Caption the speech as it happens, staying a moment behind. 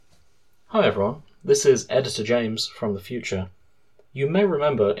Hi everyone, this is Editor James from the future. You may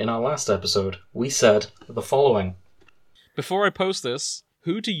remember in our last episode, we said the following. Before I post this,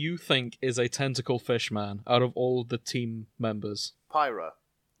 who do you think is a tentacle fish man out of all the team members? Pyra.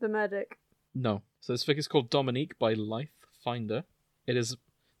 The medic. No. So this fic is called Dominique by Life Finder. It is...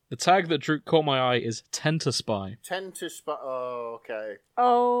 The tag that caught my eye is Tentaspy. Oh, okay.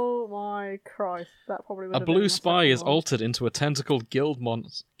 Oh my Christ, that probably would A have been blue my spy second is one. altered into a tentacled guild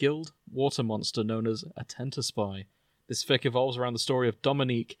water monster known as a Tentaspy. This fic evolves around the story of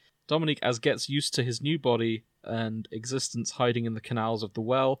Dominique. Dominique as gets used to his new body and existence hiding in the canals of the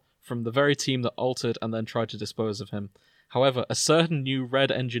well from the very team that altered and then tried to dispose of him. However, a certain new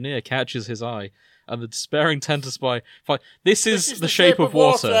red engineer catches his eye, and the despairing Tentaspy fight. This is the shape of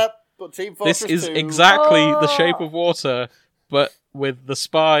water. But Team This Fortress is 2. exactly the Oh. shape of water, but with the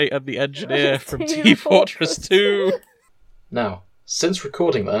spy and the engineer from Team Team Fortress Fortress 2. Now, since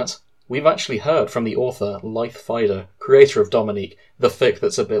recording that, we've actually heard from the author, Lythe Fider, creator of Dominique, the fic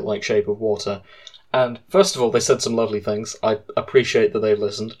that's a bit like Shape of Water. And first of all, they said some lovely things. I appreciate that they've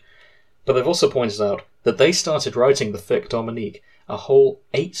listened. But they've also pointed out that they started writing the fic Dominique a whole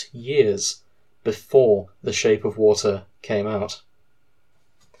 8 years before The Shape of Water came out.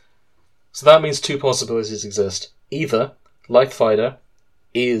 So that means two possibilities exist. Either Lythe Fider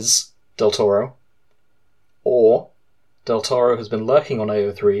is Del Toro, or Del Toro has been lurking on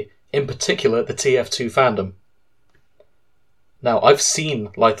AO3, in particular the TF2 fandom. Now, I've seen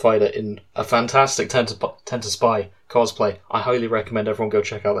Lythe Fider in a fantastic Tentaspy cosplay. I highly recommend everyone go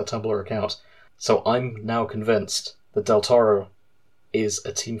check out their Tumblr account. So I'm now convinced that Del Toro is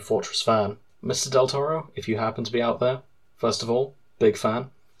a Team Fortress fan. Mr. Del Toro, if you happen to be out there, first of all, big fan.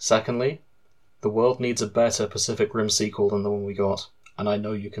 Secondly, the world needs a better Pacific Rim sequel than the one we got, and I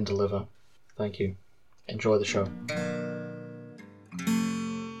know you can deliver. Thank you. Enjoy the show.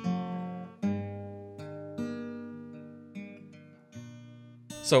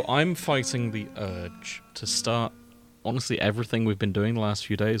 So I'm fighting the urge to start, honestly, everything we've been doing the last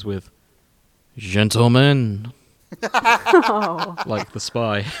few days with gentlemen, Oh, like the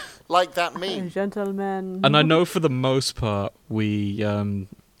spy. Like that meme. gentlemen. And I know for the most part,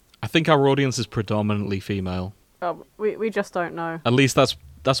 I think our audience is predominantly female. Oh, we just don't know. At least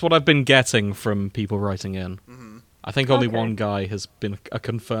that's what I've been getting from people writing in. Mm-hmm. I think only Okay. one guy has been a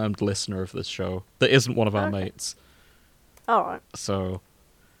confirmed listener of this show that isn't one of our Okay. mates. Alright. So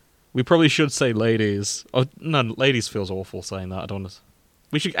we probably should say ladies. Oh no, ladies feels awful saying that. I don't want to.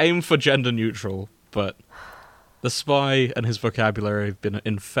 We should aim for gender neutral, but the spy and his vocabulary have been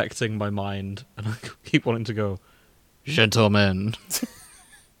infecting my mind, and I keep wanting to go, gentlemen.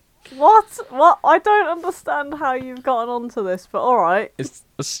 What? I don't understand how you've gotten onto this, but alright. It's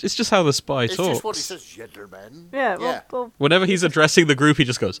just how the spy It's talks. just what he says, gentlemen. Yeah, Yeah. well, Whenever he's addressing the group, he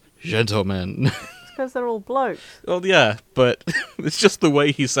just goes, gentlemen. it's because they're all blokes. Well, yeah, but it's just the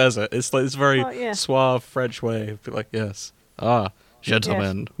way he says it. It's like this very Oh, yeah. suave French way of being like, yes,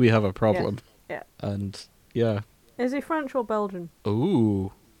 gentlemen, we have a problem. Yeah. And yeah, Is he French or Belgian?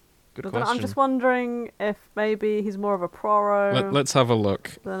 ooh, good I don't know, question. I'm just wondering if maybe he's more of a proro Let's have a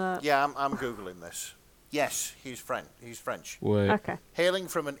look. than a... Yeah, I'm googling this. Yes, he's French. Wait, Okay. Hailing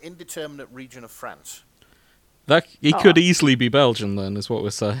from an indeterminate region of France. that he Oh. could easily be Belgian then, is what we're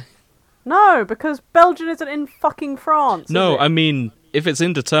saying. No, because Belgian isn't in fucking France. No, is it? I mean, if it's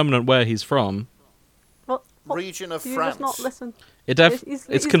indeterminate where he's from, What? Region of Do you France. just not listen? it's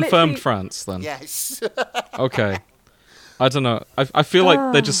He's confirmed literally- France then. Yes. Okay. I don't know. I feel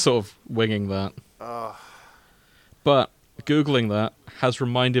like they're just sort of winging that. Oh, But Googling that has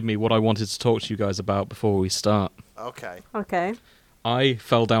reminded me what I wanted to talk to you guys about before we start. okay. Okay. I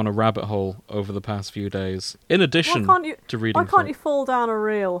fell down a rabbit hole over the past few days. In addition Why can't you? to reading Why can't fic. you fall down a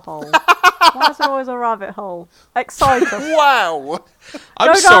real hole? Why is there always a rabbit hole? Excite us. Wow. I'm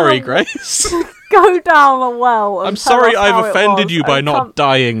Go down sorry, a- Grace. Go down a well. And I'm tell sorry us how I've it offended was you by and not come-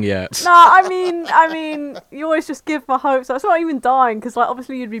 dying yet. No, I mean, you always just give my hopes. It's not even dying because, like,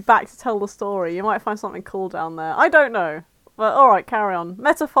 obviously you'd be back to tell the story. You might find something cool down there. I don't know, but all right, carry on.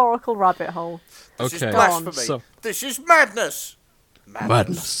 Metaphorical rabbit hole. This Okay. is blasphemy. So- This is madness.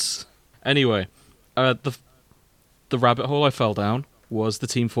 Madness. Anyway, the rabbit hole I fell down was the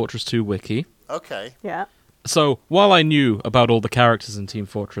Team Fortress 2 wiki. Okay. Yeah. So, while I knew about all the characters in Team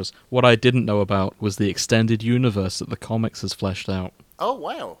Fortress, what I didn't know about was the extended universe that the comics has fleshed out. Oh,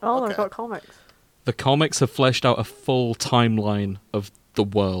 wow. Oh, okay. they've got comics. The comics have fleshed out a full timeline of the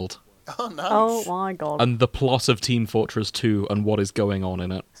world Oh, nice. Oh my god. and the plot of Team Fortress 2 and what is going on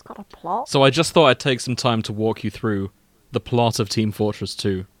in it. It's got a plot. So I just thought I'd take some time to walk you through the plot of Team Fortress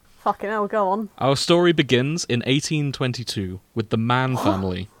 2. Fucking hell, go on. Our story begins in 1822 with the Mann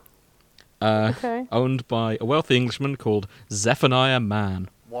family. Okay. owned by a wealthy Englishman called Zephaniah Mann.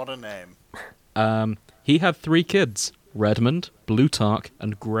 What a name. He had 3 kids, Redmond, Blutarch,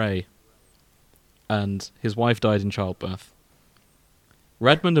 and Grey. And his wife died in childbirth.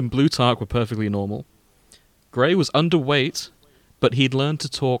 Redmond and Blutarch were perfectly normal. Grey was underweight, but he'd learned to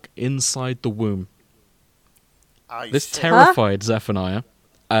talk inside the womb. This terrified Zephaniah,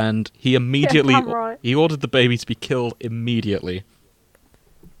 and he immediately damn right. he ordered the baby to be killed immediately.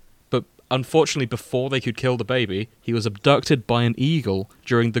 But unfortunately, before they could kill the baby, he was abducted by an eagle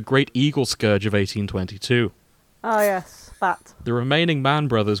during the Great Eagle Scourge of 1822. Oh, yes, that. The remaining Mann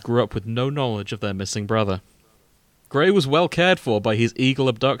brothers grew up with no knowledge of their missing brother. Grey was well cared for by his eagle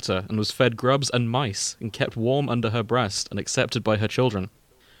abductor and was fed grubs and mice and kept warm under her breast and accepted by her children.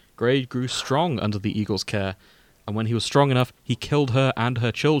 Grey grew strong under the eagle's care, and when he was strong enough, he killed her and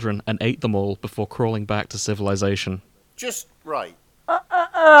her children and ate them all before crawling back to civilization. Just right. All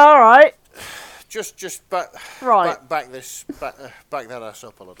right. Just back. Right. Back that ass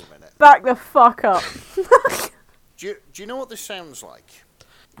up a little minute. Back the fuck up. Do you know what this sounds like?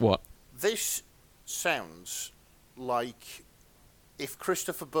 What? This sounds like if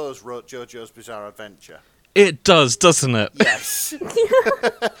Christopher Bose wrote JoJo's Bizarre Adventure. It does, doesn't it? Yes.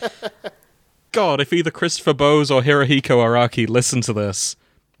 God, if either Christopher Bose or Hirohiko Araki listen to this,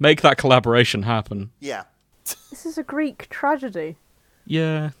 make that collaboration happen. Yeah. This is a Greek tragedy,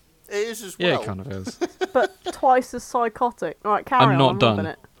 Yeah. It is as well. Yeah, it kind of is. but twice as psychotic. Right, carry I'm on. not I'm done.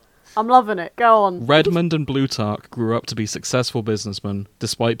 loving it. I'm loving it. Go on. Redmond and Blutarch grew up to be successful businessmen,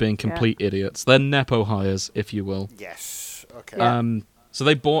 despite being complete idiots. They're Nepo hires, if you will. Yes. Okay. Yeah. So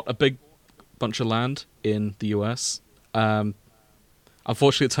they bought a big bunch of land in the US.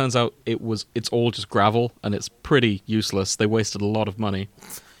 Unfortunately, it turns out it's all just gravel, and it's pretty useless. They wasted a lot of money.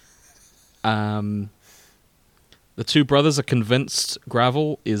 The 2 brothers are convinced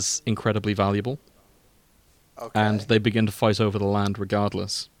gravel is incredibly valuable, okay. and they begin to fight over the land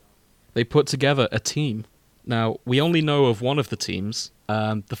regardless. They put together a team. Now, we only know of one of the teams.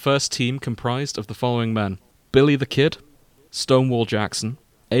 The first team comprised of the following men: Billy the Kid, Stonewall Jackson,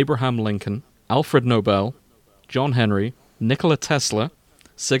 Abraham Lincoln, Alfred Nobel, John Henry, Nikola Tesla,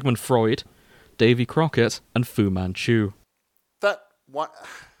 Sigmund Freud, Davy Crockett, and Fu Manchu. What?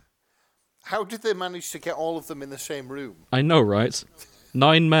 How did they manage to get all of them in the same room? I know, right?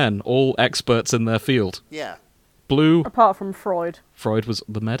 9 men, all experts in their field. Yeah. Blue, Apart from Freud. Freud was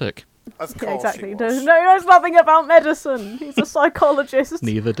the medic. Of course Yeah, exactly. he He was. knows nothing about medicine. He's a psychologist.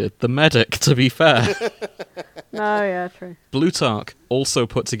 Neither did the medic, to be fair. No, yeah, true. Blutarch also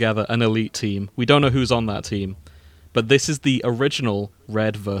put together an elite team. We don't know who's on that team, but this is the original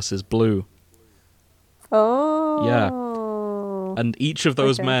Red versus Blue. Oh. Yeah. And each of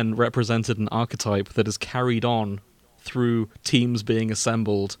those Okay. men represented an archetype that is carried on through teams being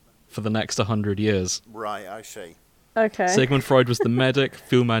assembled for the next 100 years. Right, I see. Okay. Sigmund Freud was the medic,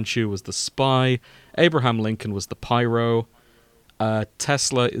 Fu Manchu was the spy, Abraham Lincoln was the pyro,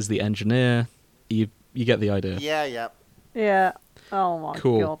 Tesla is the engineer. You get the idea. Yeah. Yeah. Oh my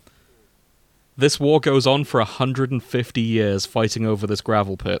Cool. god. This war goes on for 150 years fighting over this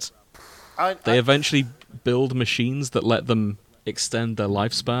gravel pit. They eventually build machines that let them extend their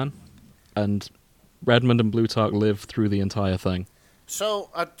lifespan, and Redmond and Blutarch live through the entire thing. So,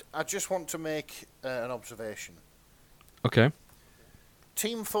 I just want to make an observation. Okay.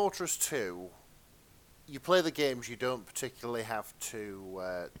 Team Fortress 2, you play the games, you don't particularly have to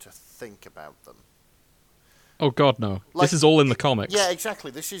think about them. Oh God, no! Like- This is all in the comics. Yeah,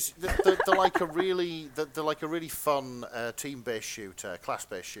 exactly. This is they're like a really fun team-based shooter,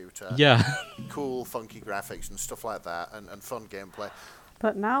 class-based shooter. Yeah. Cool, funky graphics and stuff like that, and fun gameplay.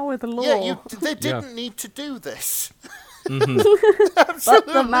 But now with the law. Yeah, they didn't need to do this. But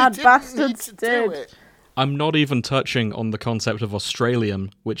the mad Didn't bastards need to do did. it. I'm not even touching on the concept of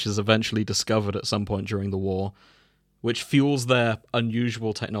Australium, which is eventually discovered at some point during the war, which fuels their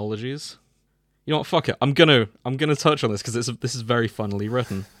unusual technologies. You know what? Fuck it. I'm gonna touch on this because this is very funnily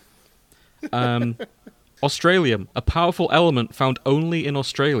written. Australium, a powerful element found only in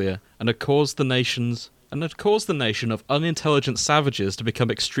Australia, and it caused the nation of unintelligent savages to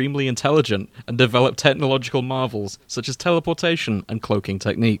become extremely intelligent and develop technological marvels such as teleportation and cloaking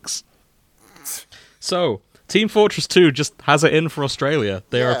techniques. So, Team Fortress 2 just has it in for Australia.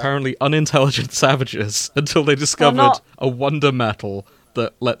 They are Yeah. apparently unintelligent savages until they discovered not- a wonder metal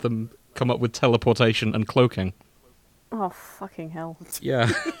that let them come up with teleportation and cloaking. Oh, fucking hell.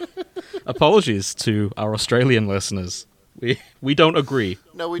 Yeah. Apologies to our Australian listeners. We don't agree.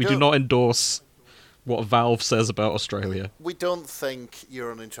 No, we do don't. not endorse what Valve says about Australia. We don't think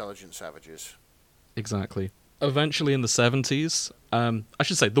you're unintelligent savages. Exactly. eventually in the 70s, I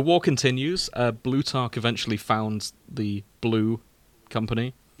should say, the war continues. Blutarch eventually founds the Blue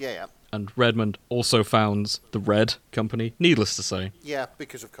Company, Yeah. and Redmond also founds the Red Company, needless to say. Yeah,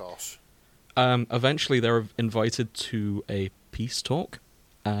 because of course. Eventually they're invited to a peace talk,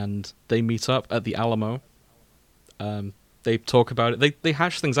 and they meet up at the Alamo. They talk about it. They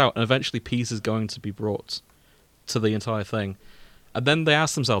hash things out, and eventually peace is going to be brought to the entire thing. And then they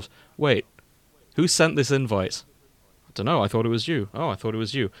ask themselves, wait, who sent this invite? I don't know, I thought it was you. Oh, I thought it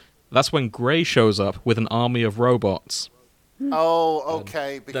was you. That's when Grey shows up with an army of robots. Oh,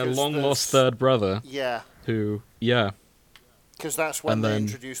 okay. Because Their long-lost third brother, Yeah, who, yeah. because that's when And they then-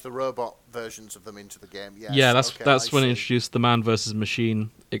 introduced the robot versions of them into the game. Yes, Yeah, that's okay, that's I when see. it introduced the Man vs.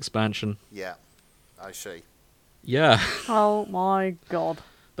 Machine expansion. Yeah, I see. Yeah. Oh my god.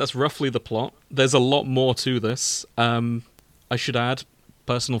 That's roughly the plot. There's a lot more to this. I should add,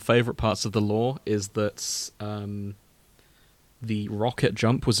 personal favourite parts of the lore is that the rocket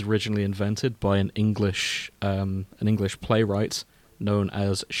jump was originally invented by an English playwright known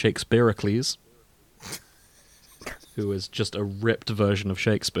as Shakespearicles, who is just a ripped version of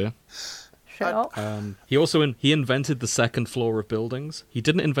Shakespeare. Shut up. He also he invented the second floor of buildings. He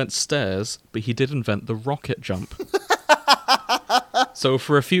didn't invent stairs, but he did invent the rocket jump. So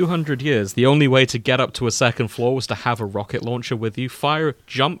for a few hundred years, the only way to get up to a second floor was to have a rocket launcher with you, fire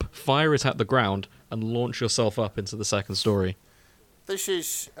it at the ground, and launch yourself up into the second story. This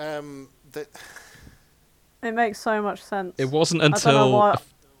is It makes so much sense. It wasn't I don't know until why.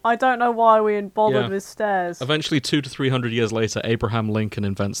 I don't know why we bothered Yeah. with stairs. eventually 200 to 300 years later, Abraham Lincoln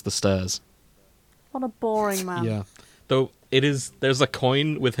invents the stairs. What a boring man. Yeah. Though there's a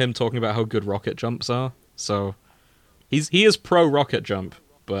coin with him talking about how good rocket jumps are. So he is pro rocket jump,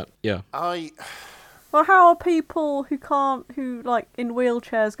 but yeah. Well, how are people who like in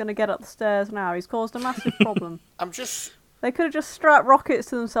wheelchairs going to get up the stairs now? He's caused a massive problem. They could have just strapped rockets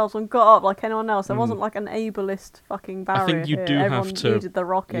to themselves and got up like anyone else. There wasn't like an ableist fucking barrier. I think you here. do Everyone have to needed the Yeah,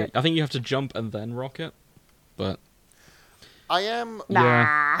 rocket. I think you have to jump and then rocket. But I am.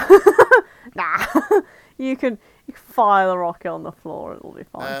 yeah. Nah. You can fire the rocket on the floor. It'll be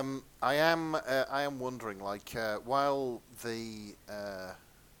fine. I am wondering, like,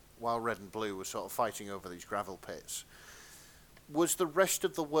 while Red and Blue were sort of fighting over these gravel pits, was the rest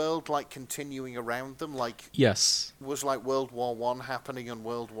of the world like continuing around them? Like, Yes. was like World War One happening and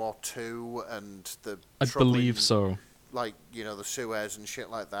World War Two and the I trouble believe in, so. like, you know, the Suez and shit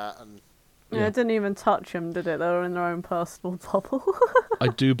like that, and Yeah, it didn't even touch them, did it? They were in their own personal bubble. I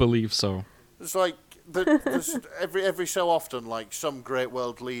do believe so. it's like there's every so often, like, some great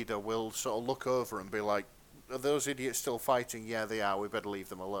world leader will sort of look over and be like, "Are those idiots still fighting? Yeah, they are. We better leave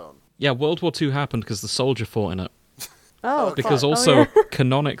them alone." Yeah, World War II happened because the soldier fought in it. Oh, okay. Because Oh, also, yeah.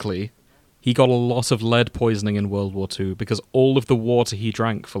 canonically, he got a lot of lead poisoning in World War II because all of the water he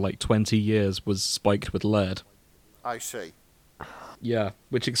drank for like 20 years was spiked with lead. I see. Yeah,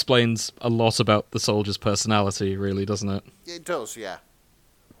 which explains a lot about the soldier's personality, really, doesn't it? It does, yeah.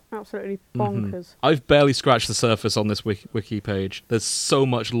 Absolutely bonkers. I've barely scratched the surface on this wiki page. There's so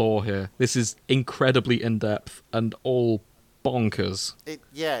much lore here. This is incredibly in-depth and all bonkers.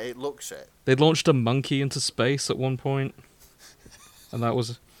 It looks it. They launched a monkey into space at one point, and that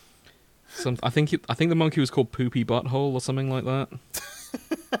was some. I think the monkey was called Poopy Butthole or something like that.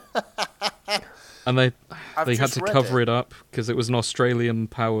 And they had just to read cover it. it up because it was an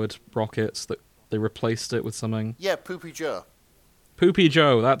Australian-powered rocket that they replaced it with something. Yeah, Poopy Joe. Poopy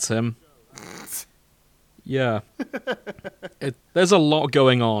Joe, that's him. Yeah. There's a lot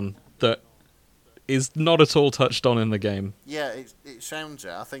going on that is not at all touched on in the game. Yeah, it sounds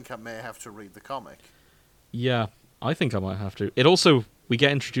it. I think I may have to read the comic. Yeah, I think I might have to. It also, we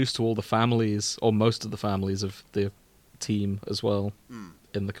get introduced to all the families, or most of the families of the team as well,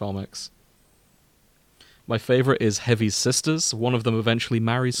 in the comics. My favourite is Heavy's sisters. One of them eventually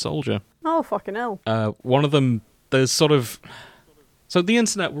marries Soldier. Oh, fucking hell. One of them, there's sort of... So the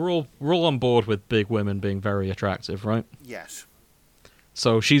internet, we're all on board with big women being very attractive, right? Yes.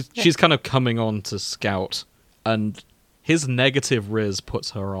 So she's kind of coming on to Scout, and his negative riz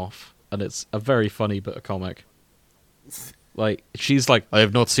puts her off, and it's a very funny bit of comic. Like, she's like, I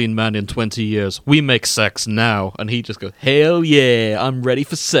have not seen man in 20 years. We make sex now. And he just goes, hell yeah, I'm ready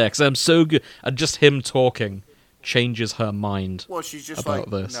for sex. I'm so good. And just him talking changes her mind Well, she's just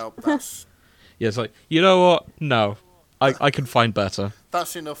about like, this. no, that's Yeah, it's like, you know what? No. I can find better.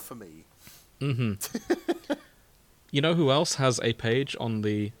 that's enough for me. You know who else has a page on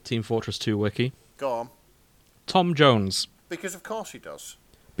the Team Fortress 2 wiki? Go on. Tom Jones. Because of course he does.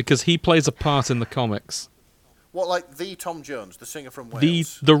 Because he plays a part in the comics. What, like the Tom Jones, the singer from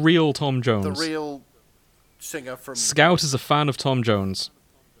Wales? The real Tom Jones. The real singer from... Scout is a fan of Tom Jones.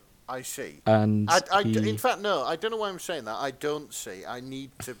 I see. And in fact, no, I don't know why I'm saying that. I don't see. I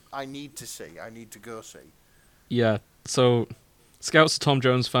need to see. I need to go see. Yeah, so Scout's a Tom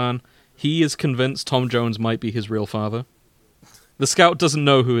Jones fan. He is convinced Tom Jones might be his real father. The Scout doesn't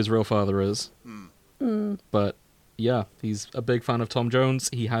know who his real father is. But, yeah, he's a big fan of Tom Jones.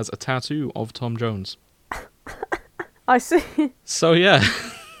 He has a tattoo of Tom Jones. I see. So, yeah,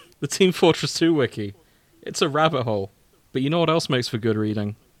 the Team Fortress 2 wiki. It's a rabbit hole. But you know what else makes for good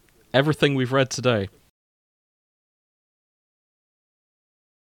reading? Everything we've read today.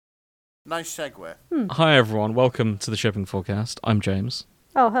 Nice segue. Hi everyone, welcome to the Shipping Forecast. I'm James.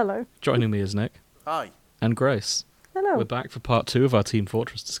 Oh, hello. Joining me is Nick. Hi. And Grace. Hello. We're back for part 2 of our Team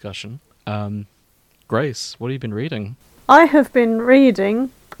Fortress discussion. Grace, what have you been reading? I have been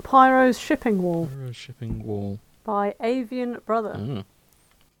reading Pyro's Shipping Wall. Pyro's Shipping Wall. By Avian Brother.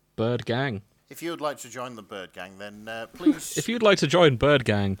 Bird Gang. If you would like to join the Bird Gang, then please... If you'd like to join Bird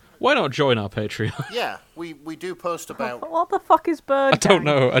Gang, why not join our Patreon? Yeah, we do post about... What the fuck is Bird Gang? I don't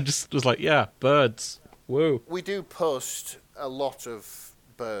know, I just was like, yeah, birds. Woo. We do post a lot of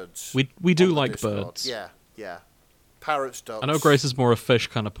birds. We do on the like Discord. birds. Yeah. Parrots, ducks... I know Grace is more a fish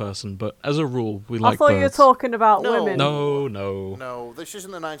kind of person, but as a rule, we like I thought birds. you were talking about No. women. No. No, this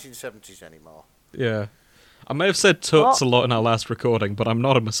isn't the 1970s anymore. Yeah. I may have said toots a lot in our last recording, but I'm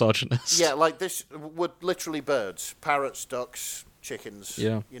not a misogynist. Yeah, like this were literally birds. Parrots, ducks, chickens.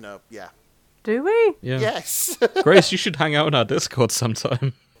 Yeah. You know, yeah. Do we? Yeah. Yes. Grace, you should hang out in our Discord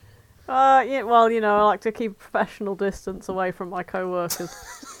sometime. Yeah, well, you know, I like to keep professional distance away from my co-workers.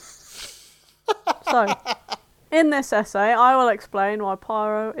 So, in this essay, I will explain why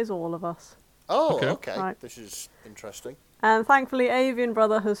Pyro is all of us. Oh, Okay. okay. Right. This is interesting. And thankfully, Avian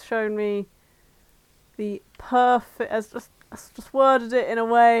Brother has shown me the perfect... has just worded it in a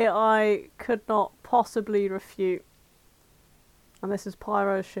way I could not possibly refute. And this is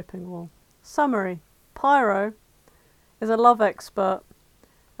Pyro's Shipping Wall. Summary. Pyro is a love expert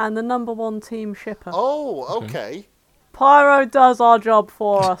and the #1 team shipper. Oh, okay. Pyro does our job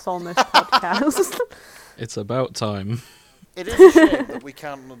for us on this podcast. It's about time. It is a shame that we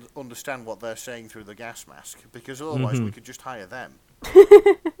can't understand what they're saying through the gas mask, because otherwise we could just hire them.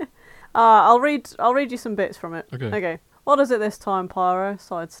 I'll read you some bits from it. Okay. What is it this time, Pyro?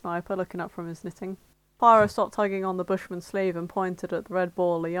 Sighed Sniper, looking up from his knitting. Pyro stopped tugging on the bushman's sleeve and pointed at the red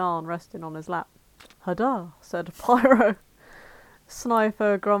ball of yarn resting on his lap. Hada, said Pyro.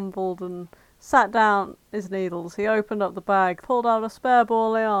 Sniper grumbled and sat down his needles. He opened up the bag, pulled out a spare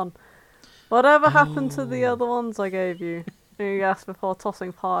ball of yarn. Whatever happened to the other ones I gave you? He asked before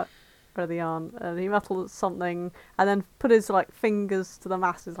tossing Pyro the yarn. And he muttered something and then put his fingers to the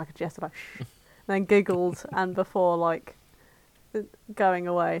masses like a gesture, like shh. And then giggled and before going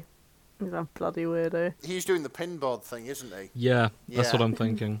away. He's a bloody weirdo. He's doing the pinboard thing, isn't he? Yeah, that's Yeah. what I'm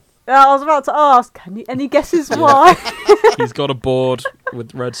thinking. I was about to ask, any guesses why? He's got a board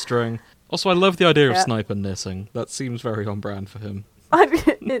with red string. Also, I love the idea of Yeah. Sniper knitting. That seems very on brand for him.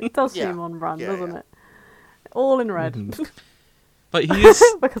 It does Yeah. seem on brand, Yeah, doesn't yeah. it? All in red. But he is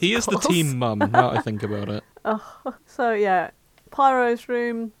Because he of is the course. team mum, now I think about it. So yeah, Pyro's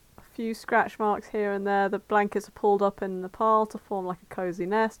room, a few scratch marks here and there. The blankets are pulled up in the pile to form like a cosy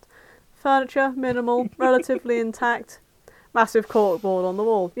nest. Furniture, minimal, relatively intact. Massive corkboard on the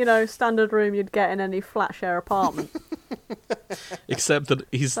wall. You know, standard room you'd get in any flat share apartment. Except that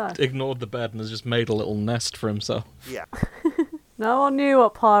he's So. ignored the bed and has just made a little nest for himself. Yeah. No one knew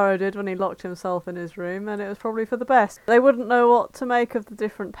what Pyro did when he locked himself in his room, and it was probably for the best. They wouldn't know what to make of the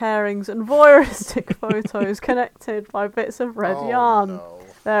different pairings and voyeuristic photos connected by bits of red yarn. No.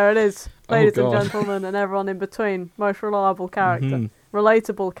 There it is, ladies and God. gentlemen, and everyone in between. Most reliable character. Mhm.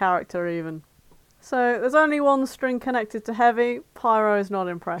 Relatable character, even. So, there's only one string connected to Heavy. Pyro is not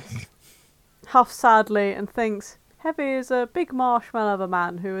impressed. Huffs sadly and thinks, Heavy is a big marshmallow of a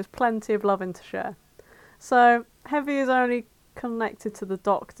man who has plenty of loving to share. So, Heavy is only connected to the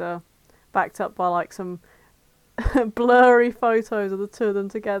doctor, backed up by some blurry photos of the two of them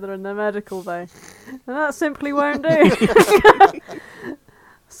together in their medical bay. And that simply won't do.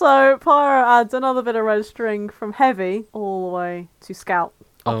 So Pyro adds another bit of red string from Heavy all the way to Scout.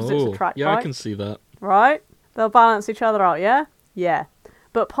 Opposites attract, yeah, right? I can see that. Right? They'll balance each other out, yeah? Yeah.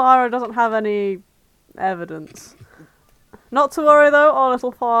 But Pyro doesn't have any evidence. Not to worry though, our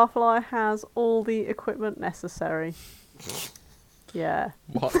little Firefly has all the equipment necessary. Yeah.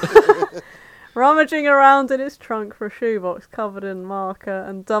 What? Rummaging around in his trunk for a shoebox covered in marker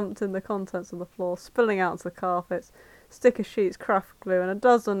and dumped in the contents of the floor, spilling out to the carpets, sticker sheets, craft glue, and a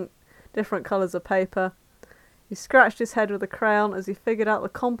dozen different colours of paper. He scratched his head with a crayon as he figured out the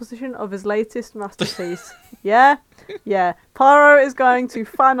composition of his latest masterpiece. Yeah, Pyro is going to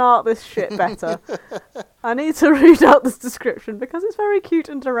fan art this shit better. I need to read out this description because it's very cute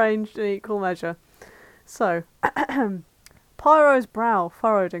and deranged in equal measure. So, Pyro's brow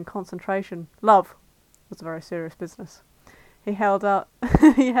furrowed in concentration. Love was a very serious business. He held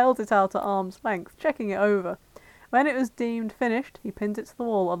it out at arm's length, checking it over. When it was deemed finished, he pinned it to the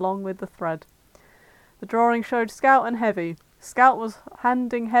wall along with the thread. The drawing showed Scout and Heavy. Scout was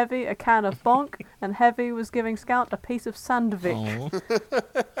handing Heavy a can of bonk, and Heavy was giving Scout a piece of sandwich.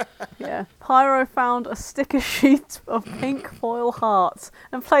 Yeah. Pyro found a sticker sheet of pink foil hearts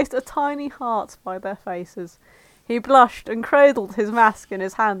and placed a tiny heart by their faces. He blushed and cradled his mask in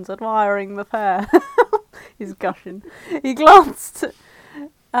his hands, admiring the pair. He's gushing. He glanced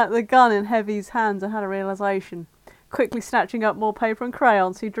at the gun in Heavy's hands and had a realisation. Quickly snatching up more paper and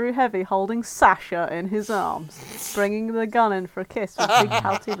crayons, he drew Heavy holding Sasha in his arms, bringing the gun in for a kiss with big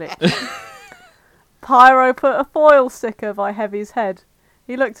pouty lips. Pyro put a foil sticker by Heavy's head.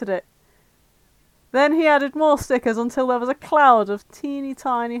 He looked at it. Then he added more stickers until there was a cloud of teeny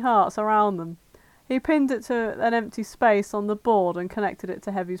tiny hearts around them. He pinned it to an empty space on the board and connected it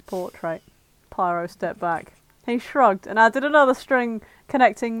to Heavy's portrait. Pyro stepped back. He shrugged and added another string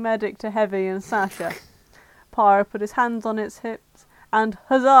connecting Medic to Heavy and Sasha. Pyro put his hands on its hips and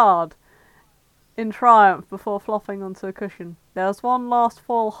huzzahed in triumph before flopping onto a cushion. There was one last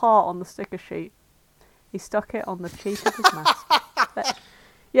foil heart on the sticker sheet. He stuck it on the cheek of his mask.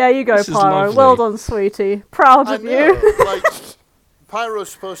 Yeah, you go, Pyro. Well done, sweetie. Proud of you. Like, Pyro's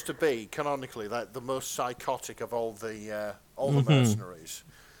supposed to be, canonically, like the most psychotic of all the mercenaries.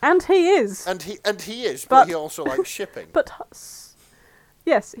 And he is. And he is, but he also likes shipping. But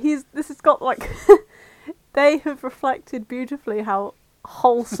yes, this has got like they have reflected beautifully how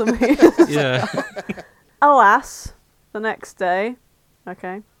wholesome he is. Yeah. Alas, the next day,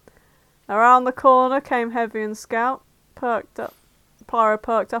 okay, around the corner came Heavy and Scout. Pyro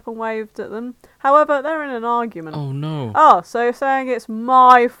perked up and waved at them. However, they're in an argument. Oh no. Oh, so you're saying it's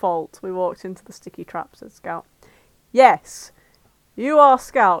my fault we walked into the sticky trap, said Scout. Yes. You are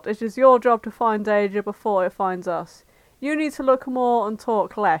Scout. It is your job to find danger before it finds us. You need to look more and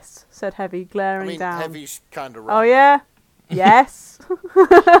talk less, said Heavy, glaring down. Heavy's kind of right. Oh, yeah? Yes?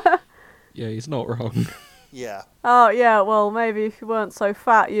 Yeah, he's not wrong. Yeah. Oh, yeah, well, maybe if you weren't so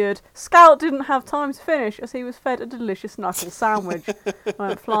fat, you'd... Scout didn't have time to finish as he was fed a delicious knuckle sandwich.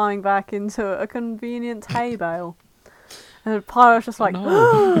 Went flying back into a convenient hay bale. And Pyro was just like...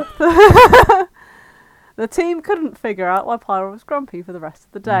 No. The team couldn't figure out why Pyro was grumpy for the rest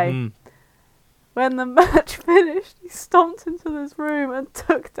of the day. Mm-hmm. When the match finished, he stomped into this room and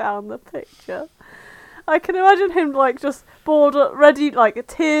took down the picture. I can imagine him like just bored, ready, like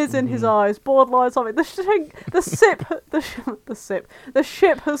tears in his eyes, bored like something. The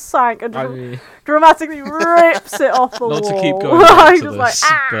ship has sank and dramatically rips it off the wall. Not to keep going back to this,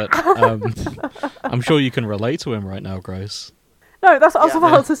 but I'm sure you can relate to him right now, Grace. No, that's what I was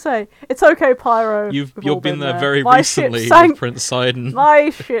about to say. It's okay, Pyro. You've been there very recently with Prince Sidon. My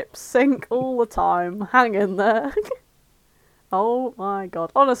ships sink all the time. Hang in there. Oh my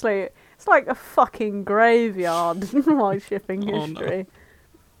god. Honestly, it's like a fucking graveyard in my shipping history.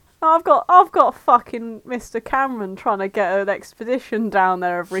 No. I've got fucking Mr. Cameron trying to get an expedition down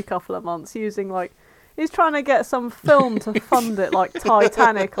there every couple of months using like he's trying to get some film to fund it like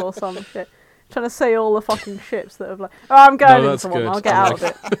Titanic or some shit. Trying to see all the fucking ships that have like... Oh, I'm going into one. I'll get out of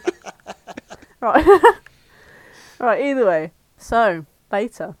it. Right. Right, either way. So,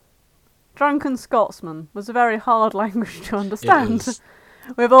 later. Drunken Scotsman was a very hard language to understand.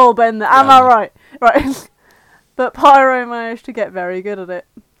 We've all been there. Am I right? Right. But Pyro managed to get very good at it.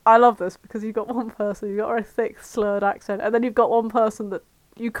 I love this because you've got one person, you've got a thick, slurred accent, and then you've got one person that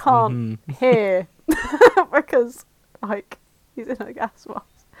you can't hear because, like, he's in a gas mask.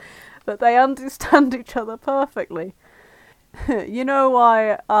 But they understand each other perfectly. You know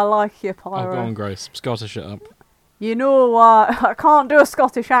why I like you, Pyro? Oh, go on, Grace. Scottish it up. You know why... I can't do a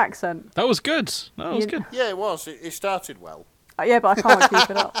Scottish accent. That was good. That was good. Yeah, it was. It started well. Yeah, but I can't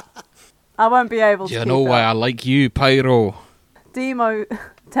keep it up. I won't be able to keep it up. You know why I like you, Pyro? Demo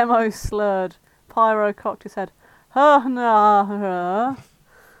slurred. Pyro cocked his head. If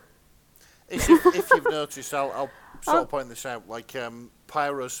you've noticed, I'll sort of point this out, like...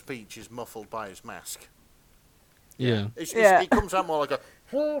 Pyro's speech is muffled by his mask. Yeah. It comes out more like a...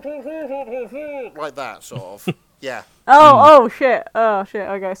 like that, sort of. Yeah. Oh shit. Oh, shit.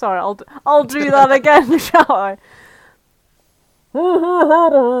 Okay, sorry. I'll do that again, shall I?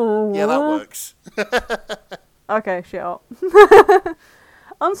 Yeah, that works. Okay, shut up.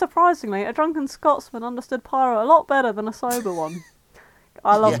 unsurprisingly, a drunken Scotsman understood Pyro a lot better than a sober one.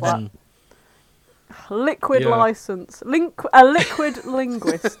 I love that. Liquid license. A liquid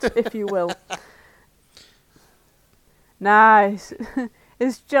linguist, if you will. Nice.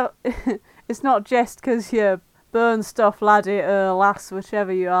 It's not just because you burn stuff, laddie, or lass,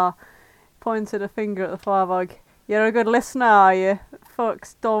 whichever you are. Pointed a finger at the firebug. You're a good listener, are you?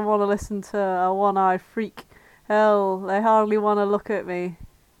 Fucks don't want to listen to a one-eyed freak. Hell, they hardly want to look at me.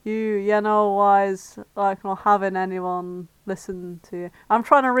 You know why's like not having anyone listen to you. I'm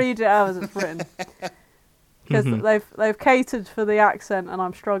trying to read it out as it's written. Because they've catered for the accent and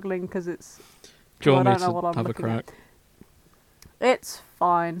I'm struggling because it's... Do you want me to have a crack? It's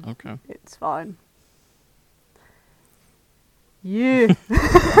fine. Okay. It's fine. You.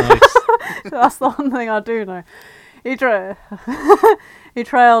 Nice. That's the one thing I do know. He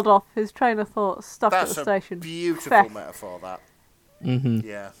trailed off. His train of thought stuck at the station. That's a beautiful metaphor, that. Mm-hmm.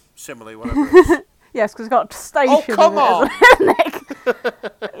 Yeah, simile, whatever it is. Yes, because it's got station. Oh, come on! Nick.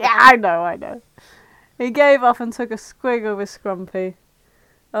 Yeah, I know. He gave up and took a swig of his scrumpy.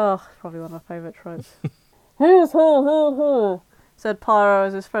 Oh, probably one of my favourite tropes. Said Pyro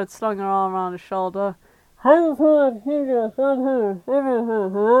as his friend slung her arm around his shoulder.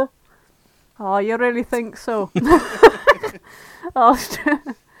 Oh, you really think so? And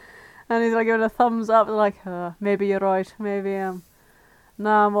he's like giving a thumbs up, like, maybe you're right, maybe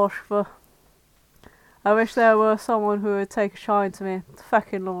nah, Moshva. I wish there were someone who would take a shine to me. It's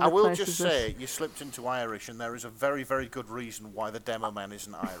fucking lonely. I will just say, you slipped into Irish, and there is a very, very good reason why the demo man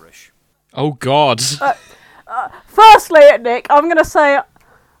isn't Irish. Oh, God. Firstly, Nick, I'm going to say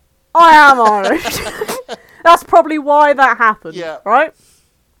I am Irish. That's probably why that happened, right?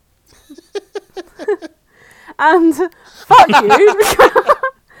 And fuck you.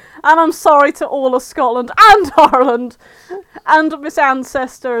 And I'm sorry to all of Scotland and Ireland and Miss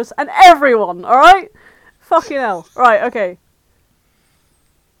Ancestors and everyone, alright? Fucking hell. Right, okay.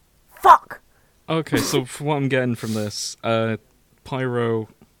 Fuck! Okay, so for what I'm getting from this, Pyro...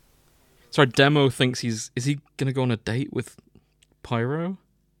 Sorry, Demo thinks is he gonna go on a date with Pyro?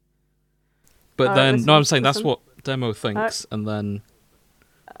 But then, I'm saying that's what Demo thinks, and then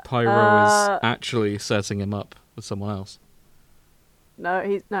Pyro is actually setting him up with someone else. No,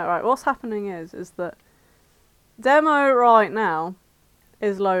 right. What's happening is that Demo right now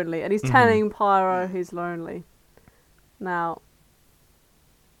is lonely, and he's telling Pyro he's lonely. Now,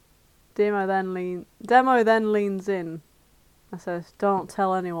 Demo then leans in and says, "Don't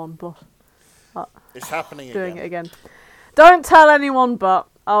tell anyone, but." It's happening doing it again. Don't tell anyone, but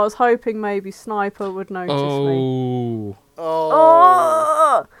I was hoping maybe Sniper would notice me.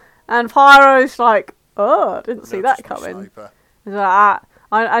 Oh! And Pyro's like, I didn't see that coming. He's like,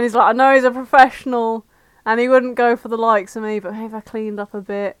 and he's like, I know he's a professional, and he wouldn't go for the likes of me, but maybe I cleaned up a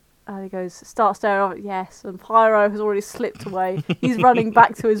bit. And he goes, start staring off. Yes, and Pyro has already slipped away. He's running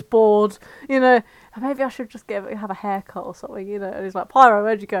back to his board. You know, maybe I should just have a haircut or something. You know, and he's like, Pyro,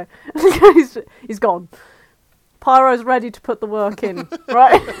 where'd you go? He's gone. Pyro's ready to put the work in,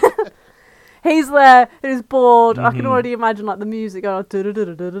 right? He's there, and he's bored. I can already imagine like the music going,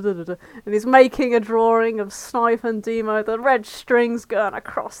 and he's making a drawing of Snipe and Demo. The red strings going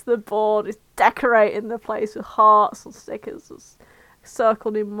across the board. He's decorating the place with hearts and stickers,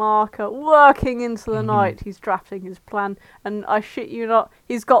 circled in marker. Working into the night, he's drafting his plan, and I shit you not,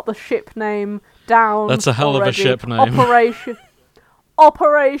 he's got the ship name down. That's a hell of a ship name.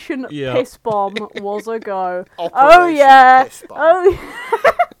 Operation Piss Bomb was a go. Piss Bomb. Oh yeah.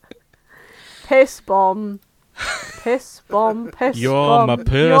 Piss Bomb. Piss Bomb. Piss You're Bomb. My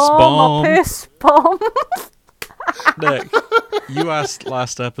piss bomb. My Piss Bomb. Nick, you asked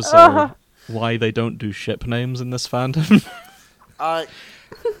last episode why they don't do ship names in this fandom. I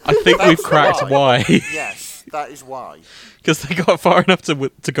think we've cracked why. Yes, that is why. Because they got far enough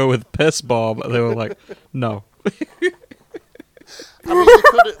to go with Piss Bomb, and they were like, no. I mean,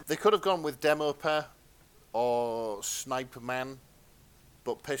 they could have gone with Demo Pair or Sniper Man,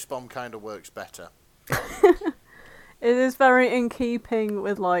 but Piss Bomb kind of works better. It is very in keeping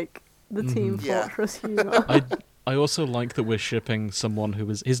with like the Team Fortress humor. I also like that we're shipping someone who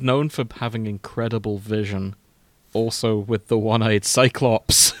is known for having incredible vision, also with the one-eyed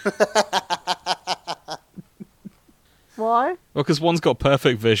Cyclops. Why? Well, because one's got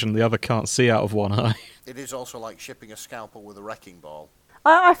perfect vision, the other can't see out of one eye. It is also like shipping a scalpel with a wrecking ball.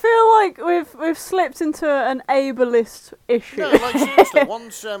 I feel like we've slipped into an ableist issue. No, like seriously,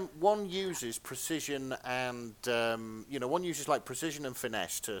 one uses precision and one uses like precision and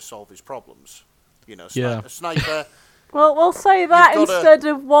finesse to solve his problems. You know, a sniper. Well, we'll say that instead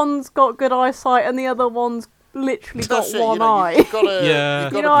of one's got good eyesight and the other one's literally got one eye.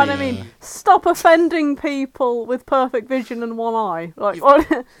 You know what I mean? Stop offending people with perfect vision and one eye. Like,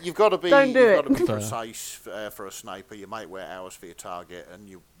 you've got to be. Don't do it. Got to be precise for a sniper. You might wait hours for your target, and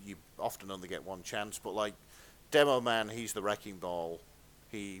you often only get one chance. But like Demo Man, he's the wrecking ball.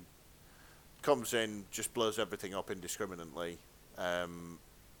 He comes in, just blows everything up indiscriminately, and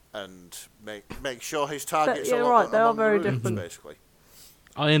make sure his targets are right. They are very different, basically.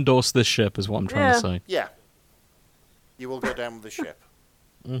 I endorse this ship, is what I'm trying to say. Yeah. You will go down with the ship.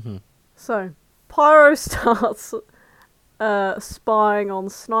 Mm-hmm. So, Pyro starts spying on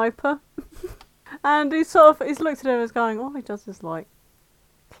Sniper, and he's looked at him as going, all he does is like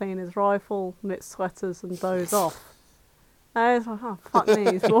clean his rifle, knit sweaters, and doze off. And he's like, oh fuck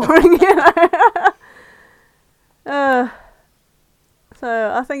me, he's boring, you know.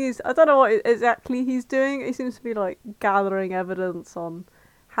 So I think I don't know what exactly he's doing. He seems to be like gathering evidence on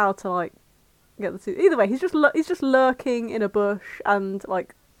how to like get the two. Either way, he's just lurking in a bush, and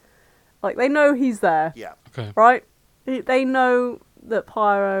like they know he's there. Yeah. Okay. Right? They know that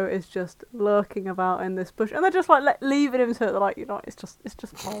Pyro is just lurking about in this bush, and they're just like leaving him to it. They're like, you know, it's just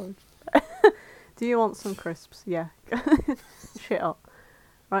Pyro. Do you want some crisps? Yeah. Shit up.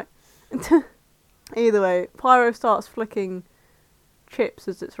 Right. Either way, Pyro starts flicking chips,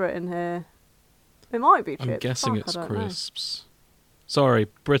 as it's written here. It might be chips. I'm guessing it's crisps. Sorry,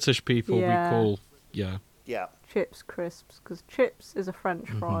 British people, we call... Yeah. Chips, crisps, because chips is a French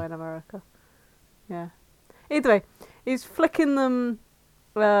fry in America. Yeah. Either way, he's flicking them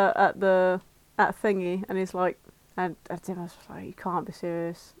at Thingy, and he's like, and Dimmer's like, you can't be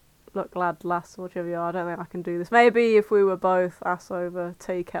serious. Look, lass, or whatever you are, I don't think I can do this. Maybe if we were both ass over,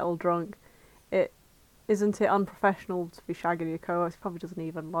 tea kettle drunk, isn't it unprofessional to be shagging your co-host? He probably doesn't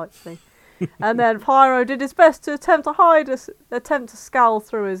even like me. And then Pyro did his best to attempt to scowl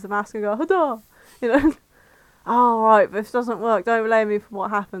through his mask and go, Hada! You know? Oh, right, but if this doesn't work, don't blame me for what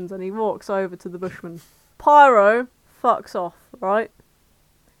happens. And he walks over to the bushman. Pyro fucks off, right?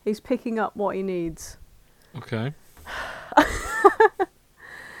 He's picking up what he needs. Okay.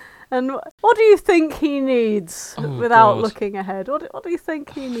 And what do you think he needs without looking ahead? What do you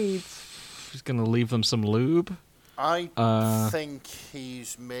think he needs? He's going to leave them some lube? I think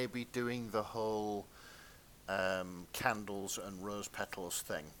he's maybe doing the whole candles and rose petals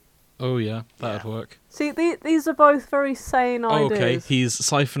thing. Oh, yeah, that'd work. See, these are both very sane ideas. Okay, he's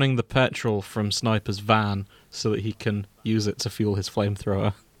siphoning the petrol from Sniper's van so that he can use it to fuel his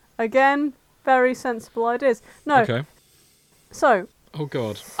flamethrower. Again, very sensible ideas. No. Okay. So. Oh,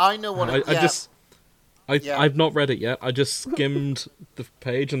 God. I know what I've not read it yet. I just skimmed the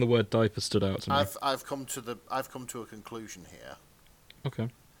page and the word diaper stood out to me. I've come to a conclusion here. Okay.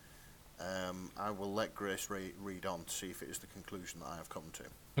 I will let Grace read on to see if it is the conclusion that I have come to.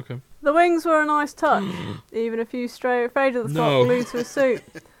 Okay. The wings were a nice touch. Even a few stray afraid of the thought glued to his suit.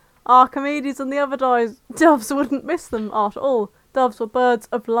 Archimedes and the other doves wouldn't miss them after all. Doves were birds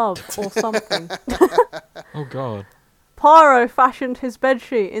of love or something. Oh, God. Pyro fashioned his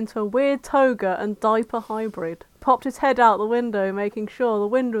bedsheet into a weird toga and diaper hybrid. Popped his head out the window, making sure the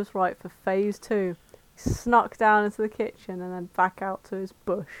wind was right for phase 2. He snuck down into the kitchen and then back out to his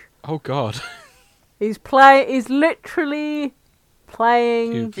bush. Oh, God. He's literally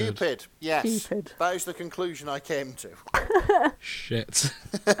playing... Cupid, yes. Cupid. That is the conclusion I came to. Shit.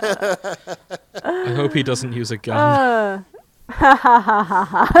 I hope he doesn't use a gun.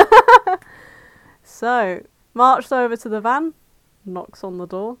 So, marched over to the van, knocks on the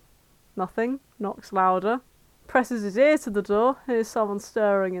door. Nothing. Knocks louder. Presses his ear to the door. Hears someone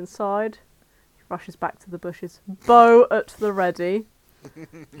stirring inside. He rushes back to the bushes. Bow at the ready.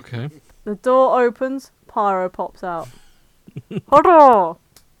 Okay. The door opens. Pyro pops out. Hurrah!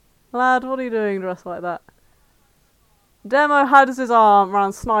 Lad, what are you doing dressed like that? Demo had his arm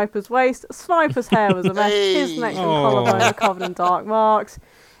round Sniper's waist. Sniper's hair was a mess. His neck and collarbone were covered in dark marks.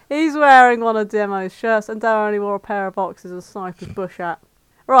 He's wearing one of Demo's shirts, and Demo only wore a pair of boxers and Sniper's bush hat.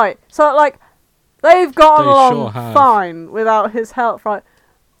 Right, so like, they've gotten along fine without his help, right?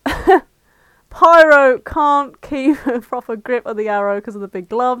 Pyro can't keep a proper grip of the arrow because of the big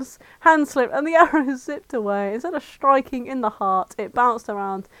gloves. Hand slipped and the arrow zipped away. Instead of striking in the heart, it bounced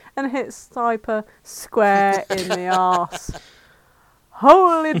around and hit Sniper square in the arse.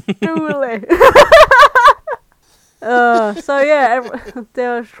 Holy dooly! So yeah, they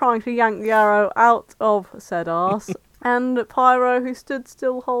were trying to yank the arrow out of said arse. And Pyro, who stood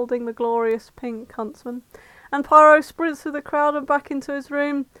still holding the glorious pink huntsman. And Pyro sprints through the crowd and back into his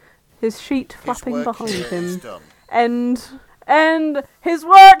room. His sheet flapping behind him. And his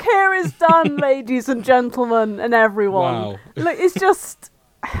work here is done, ladies and gentlemen, and everyone. Wow. Look, it's just...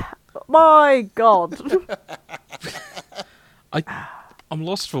 My God. I'm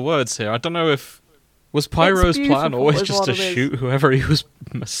lost for words here. I don't know if... Was Pyro's plan always just to shoot whoever he was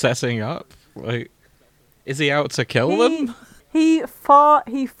setting up? Like, is he out to kill them? He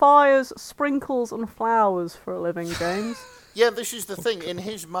fires sprinkles and flowers for a living, James. Yeah, this is the thing. In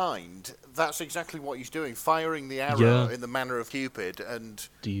his mind, that's exactly what he's doing, firing the arrow in the manner of Cupid. And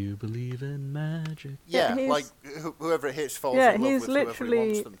do you believe in magic? Yeah, like whoever it hits falls in love with whoever he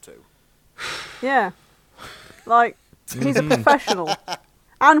wants them to. Yeah, like he's a professional,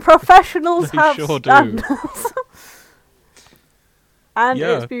 and professionals have standards. And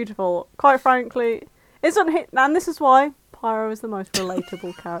it's beautiful. Quite frankly, isn't he? And this is why Pyro is the most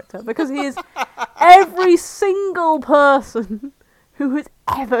relatable character, because he is every single person who has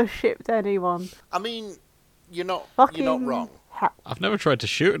ever shipped anyone. I mean, you're not wrong. Hell. I've never tried to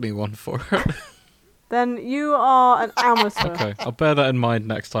shoot anyone for it. Then you are an amateur. Okay, I'll bear that in mind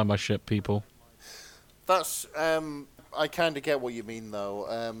next time I ship people. That's I kind of get what you mean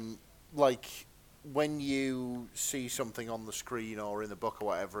though. Like when you see something on the screen or in the book or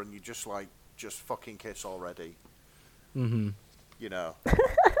whatever, and you just fucking kiss already. Mm-hmm. You know,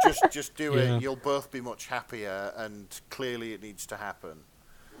 just do it. You'll both be much happier, and clearly it needs to happen.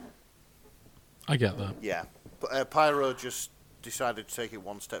 I get that. Yeah, but Pyro just decided to take it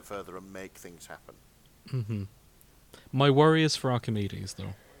one step further and make things happen. Mm-hmm. My worry is for Archimedes,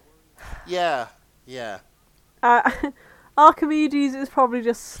 though. Yeah. Archimedes is probably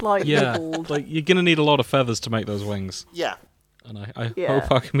just slightly bald. Like you're gonna need a lot of feathers to make those wings. Yeah. And I hope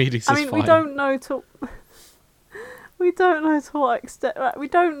Archimedes is fine. We don't know to what extent. We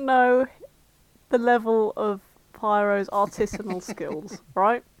don't know the level of Pyro's artisanal skills,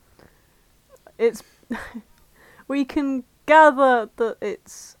 right? We can gather that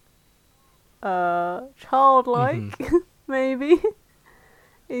it's childlike, maybe.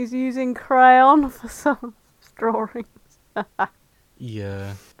 He's using crayon for some drawings.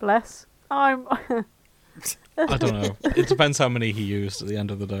 Yeah. Bless. I don't know. It depends how many he used at the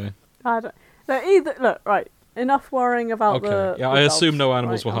end of the day. I don't. Look, right. Enough worrying about the. Yeah, the I assume doves, no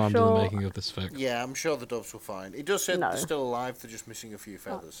animals right? were harmed in the making of this fic. Yeah, I'm sure the doves were fine. It does say they're still alive, they're just missing a few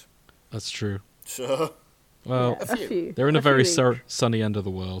feathers. That's true. So. Well, a few. They're in a very sunny end of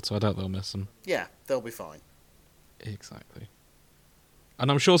the world, so I doubt they'll miss them. Yeah, they'll be fine. Exactly. And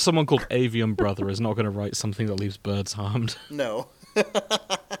I'm sure someone called Avian Brother is not going to write something that leaves birds harmed. No.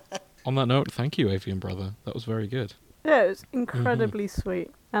 On that note, thank you, Avian Brother. That was very good. Yeah, it was incredibly sweet.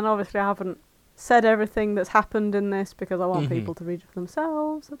 And obviously I haven't said everything that's happened in this because I want people to read it for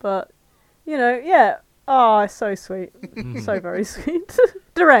themselves. But, it's so sweet. So very sweet.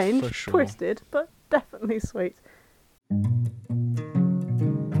 Deranged, sure. Twisted, but definitely sweet.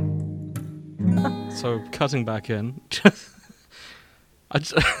 So, cutting back in... I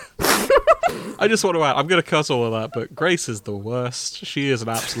just want to add, I'm going to cut all of that, but Grace is the worst. She is an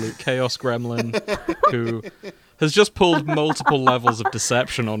absolute chaos gremlin who has just pulled multiple levels of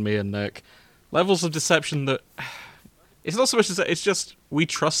deception on me and Nick. Levels of deception that... It's not so much as that, it's just, we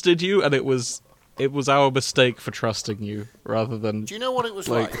trusted you, and it was our mistake for trusting you, rather than... Do you know what it was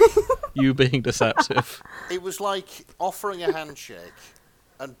like? You being deceptive. It was like offering a handshake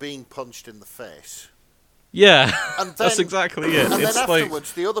and being punched in the face. Yeah, and then, that's exactly it. And it's then like...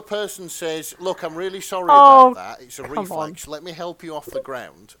 afterwards, the other person says, "Look, I'm really sorry about that. It's a reflex. Let me help you off the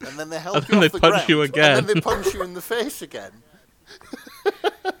ground." And then they help you off the ground. And then they punch you again. And then they punch you in the face again.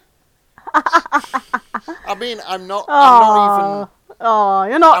 I mean, I'm not even... Oh,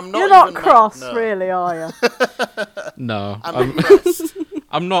 you're not cross, really, are you? No. I'm impressed.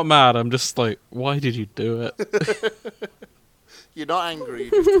 I'm not mad. I'm just like, why did you do it? You're not angry,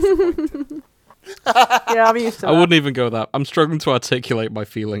 you're just disappointed. Yeah, I'm used to that. I wouldn't even go that. I'm struggling to articulate my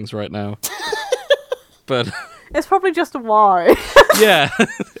feelings right now. But it's probably just a why. Yeah,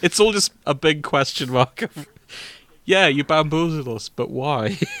 it's all just a big question mark. Yeah, you bamboozled us, but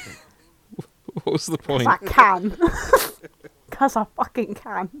why? What was the point? 'Cause I can. Because I fucking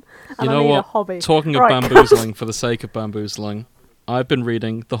can. And you know I need what? a hobby. Talking of bamboozling for the sake of bamboozling, I've been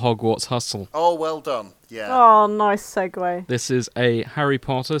reading The Hogwarts Hustle. Oh, well done. Yeah. Oh, nice segue. This is a Harry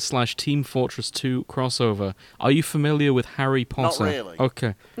Potter / Team Fortress 2 crossover. Are you familiar with Harry Potter? Not really.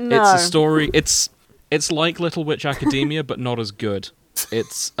 Okay. No. It's a story. It's like Little Witch Academia, but not as good.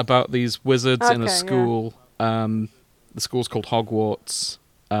 It's about these wizards in a school. Yeah. The school's called Hogwarts.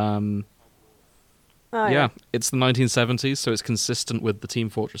 It's the 1970s, so it's consistent with the Team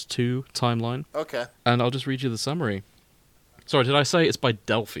Fortress 2 timeline. Okay. And I'll just read you the summary. Sorry, did I say it's by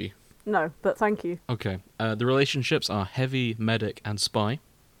Delphi? No, but thank you. Okay. The relationships are Heavy, Medic, and Spy.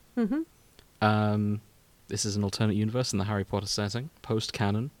 Mm-hmm. This is an alternate universe in the Harry Potter setting,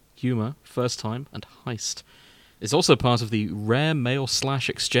 post-canon. humor, first time, and heist. It's also part of the Rare Mail /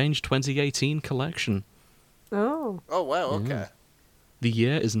 Exchange 2018 collection. Oh. Oh, wow, okay. Yeah. The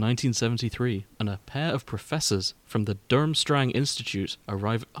year is 1973, and a pair of professors from the Durmstrang Institute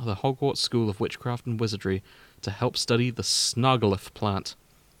arrive at the Hogwarts School of Witchcraft and Wizardry to help study the Snargloth plant.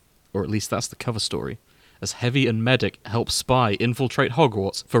 Or at least that's the cover story. As Heavy and Medic help Spy infiltrate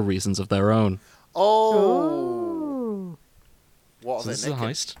Hogwarts for reasons of their own. Oh! What are This is they a nicking?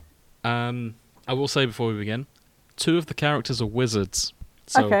 heist. I will say before we begin, 2 of the characters are wizards.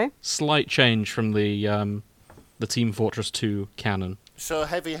 So Okay. slight change from the Team Fortress 2 canon. So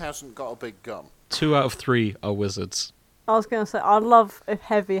Heavy hasn't got a big gun. 2 out of 3 are wizards. I was going to say, I'd love if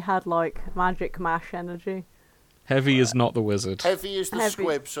Heavy had, like, magic mash energy. Heavy is not the wizard. Heavy is the Heavy.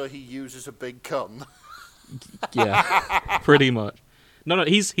 squib, so he uses a big gun. Yeah, pretty much. No,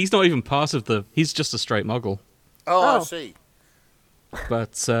 he's not even part of the... He's just a straight muggle. Oh, I Oh. see.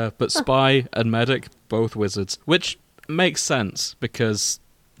 But Spy and Medic, both wizards. Which makes sense, because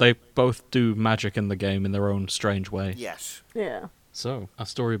they both do magic in the game in their own strange way. Yes. Yeah. So, our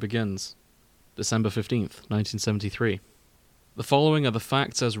story begins. December 15th, 1973. The following are the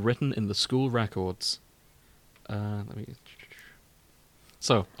facts as written in the school records.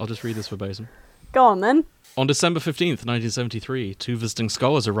 So, I'll just read this verbatim. Go on, then. On December 15th, 1973, 2 visiting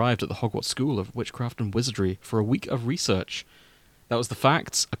scholars arrived at the Hogwarts School of Witchcraft and Wizardry for a week of research. That was the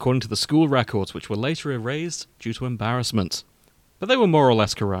facts, according to the school records, which were later erased due to embarrassment. But they were more or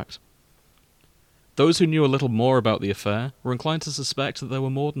less correct. Those who knew a little more about the affair were inclined to suspect that there were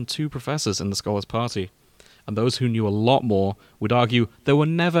more than 2 professors in the scholars' party. And those who knew a lot more would argue there were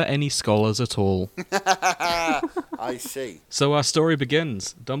never any scholars at all. I see. So our story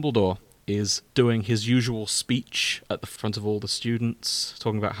begins. Dumbledore is doing his usual speech at the front of all the students,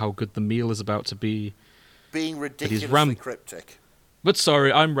 talking about how good the meal is about to be. Being ridiculously ram- cryptic. But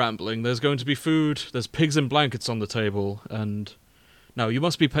sorry, I'm rambling. There's going to be food, there's pigs in blankets on the table, and... Now, you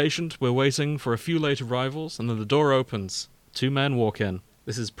must be patient. We're waiting for a few late arrivals, and then the door opens. 2 men walk in.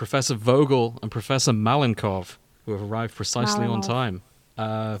 This is Professor Vogel and Professor Malenkov, who have arrived precisely on Malinov. time.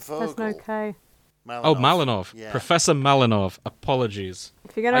 There's no Vogel. K. Oh, Malinov. Yeah. Professor Malinov. Apologies.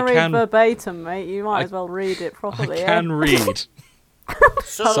 If you're going I to read can- verbatim, mate, you might I- as well read it properly. I can read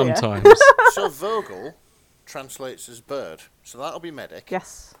So, Oh, yeah. sometimes. so Vogel translates as bird. So that'll be Medic.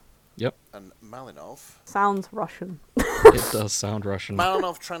 Yes. Yep, And Malinov. Sounds Russian. it does sound Russian.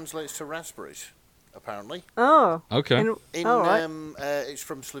 Malinov translates to raspberries, apparently. Oh. Okay. Oh, right. It's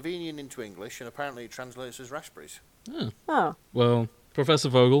from Slovenian into English, and apparently it translates as raspberries. Oh. Well, Professor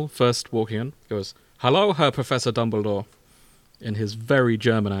Vogel, first walking in, goes, "Hello, Herr Professor Dumbledore," in his very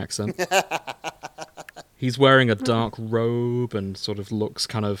German accent. He's wearing a dark robe and sort of looks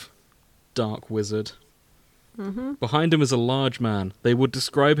kind of dark wizard. Mm-hmm. Behind him is a large man. They would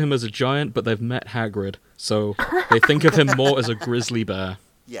describe him as a giant, but they've met Hagrid, so they think of him more as a grizzly bear.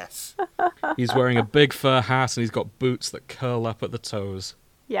 Yes. He's wearing a big fur hat and he's got boots that curl up at the toes.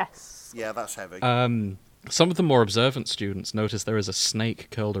 Yes. Yeah, that's heavy. Some of the more observant students notice there is a snake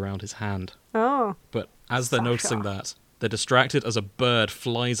curled around his hand. Oh. But as they're Sasha. noticing that, they're distracted as a bird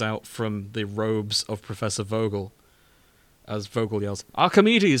flies out from the robes of Professor Vogel. As Vogel yells,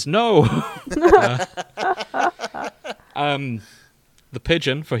 "Archimedes, no!" The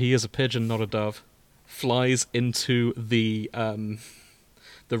pigeon, for he is a pigeon, not a dove, flies into the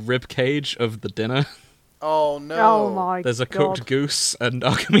rib cage of the dinner. oh, no. Oh my There's a god. cooked goose, and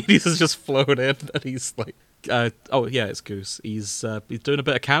Archimedes has just flown in, and he's like, "Oh yeah, it's Goose. He's doing a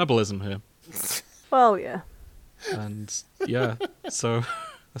bit of cannibalism here." Well, yeah. And yeah, so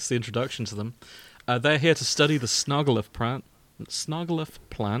that's the introduction to them. They're here to study the Snargloth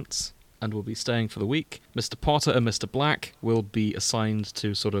plants, and will be staying for the week. Mr. Potter and Mr. Black will be assigned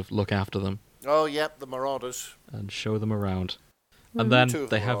to sort of look after them Oh, yep, the Marauders. and show them around. And Two then of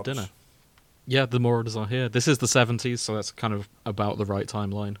they the have Marauders. dinner. Yeah, the Marauders are here. This is the 70s, so that's kind of about the right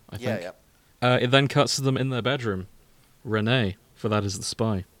timeline, I Yeah, think. yeah. It then cuts to them in their bedroom. Renee, for that is the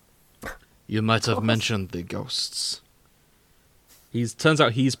spy. You might have mentioned the ghosts. Turns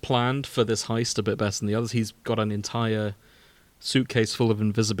out he's planned for this heist a bit better than the others. He's got an entire suitcase full of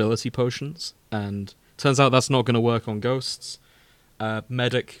invisibility potions, and turns out that's not going to work on ghosts.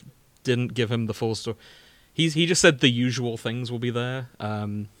 Medic didn't give him the full story. He just said the usual things will be there,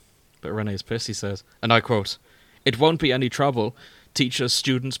 but Renee's pissed. He says, and I quote, "It won't be any trouble. Teachers,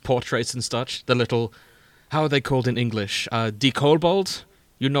 students, portraits and such. The little... How are they called in English? Die Kobold?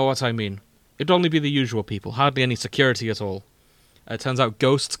 You know what I mean. It'd only be the usual people. Hardly any security at all." It turns out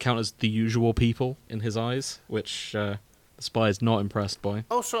ghosts count as the usual people in his eyes, which the spy is not impressed by.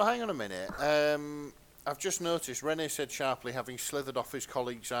 Oh, so hang on a minute. I've just noticed, Rene said sharply, having slithered off his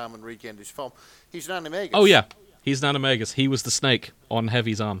colleague's arm and regained his form. He's an Animagus. Oh, yeah. He's an Animagus. He was the snake on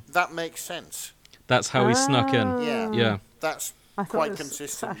Heavy's arm. That makes sense. That's how he snuck in. Yeah. That's quite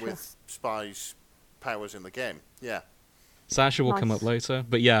consistent Sasha. with Spy's powers in the game. Yeah. Sasha will come up later.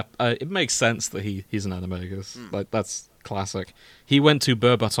 But yeah, it makes sense that he's an Animagus. Like, that's classic. He went to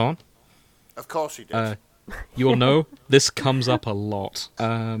Beauxbatons. Of course he did. You'll know this comes up a lot.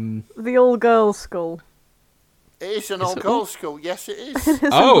 The all-girls school. It is an all-girls school. Yes, it is.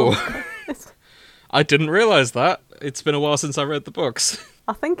 Oh! I didn't realise that. It's been a while since I read the books.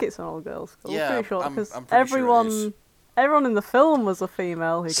 I think it's an all-girls school. Yeah, I'm pretty sure, I'm because pretty sure it is. everyone in the film was a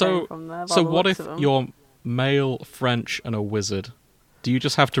female who came from there. So what if you're male, French, and a wizard? Do you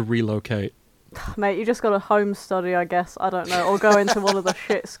just have to relocate? Mate, you just got to home study, I guess. I don't know. Or go into one of the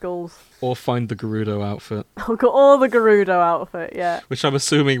shit schools. Or find the Gerudo outfit? Or the Gerudo outfit, yeah. Which I'm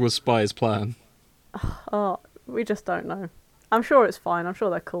assuming was Spy's plan. Oh, we just don't know. I'm sure it's fine. I'm sure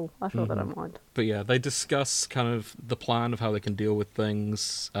they're cool. I'm sure they don't mind. But yeah, they discuss kind of the plan of how they can deal with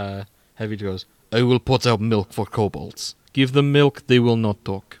things. Heavy goes, I will put out milk for kobolds. Give them milk, they will not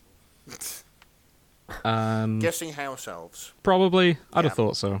talk. Guessing house elves. Probably. I'd have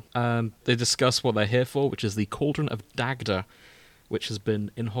thought so. They discuss what they're here for, which is the Cauldron of Dagda, which has been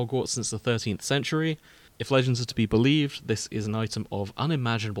in Hogwarts since the 13th century. If legends are to be believed, this is an item of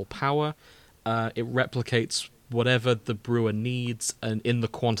unimaginable power. It replicates whatever the brewer needs and in the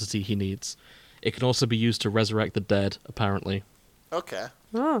quantity he needs. It can also be used to resurrect the dead, apparently. Okay.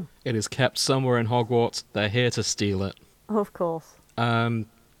 Oh, It is kept somewhere in Hogwarts. They're here to steal it. of course.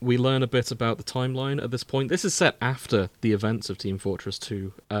 We learn a bit about the timeline at this point. This is set after the events of Team Fortress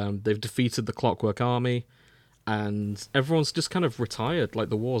 2. They've defeated the Clockwork Army, and everyone's just kind of retired, like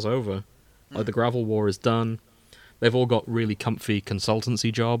the war's over. Like the Gravel War is done. They've all got really comfy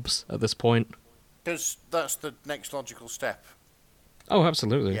consultancy jobs at this point. Because that's the next logical step. Oh,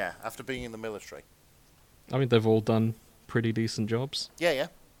 absolutely. Yeah, after being in the military. I mean, they've all done pretty decent jobs. Yeah.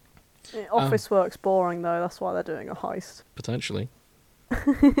 Office work's boring, though. That's why they're doing a heist. Potentially.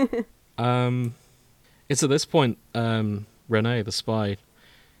 It's at this point, Rene, the spy,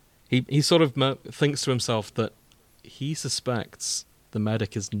 he sort of thinks to himself that he suspects the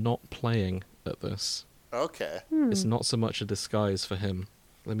medic is not playing at this. Okay. It's not so much a disguise for him.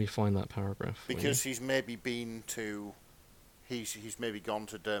 Let me find that paragraph for Because you. he's maybe been to... He's maybe gone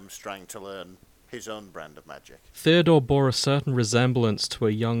to Durmstrang to learn his own brand of magic. Theodore bore a certain resemblance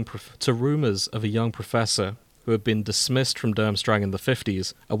to rumours of a young professor who had been dismissed from Durmstrang in the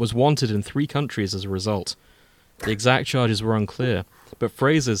 50s and was wanted in 3 countries as a result. The exact charges were unclear, but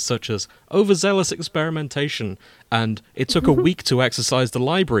phrases such as overzealous experimentation and it took a week to exercise the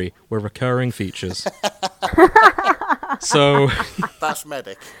library were recurring features. So That's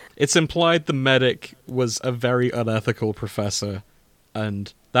medic. it's implied the medic was a very unethical professor,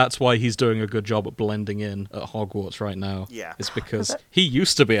 and that's why he's doing a good job at blending in at Hogwarts right now. Yeah. It's because he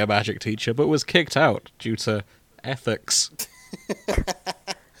used to be a magic teacher, but was kicked out due to ethics.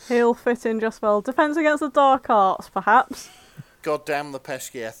 He'll fit in just well. Defense against the dark arts, perhaps. God damn the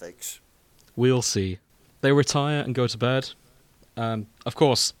pesky ethics. We'll see. They retire and go to bed. Of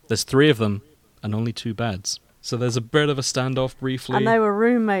course, there's 3 of them, and only 2 beds. So there's a bit of a standoff briefly. And they were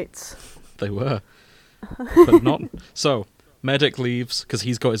roommates. They were. But not... So, Medic leaves, because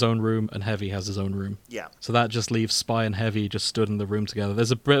he's got his own room, and Heavy has his own room. Yeah. So that just leaves Spy and Heavy just stood in the room together.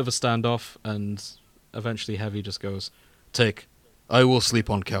 There's a bit of a standoff, and eventually Heavy just goes, "Take, I will sleep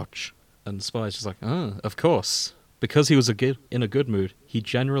on couch." And Spy's just like, of course. Because he was in a good mood, he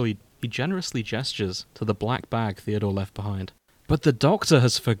generously gestures to the black bag Theodore left behind. But the doctor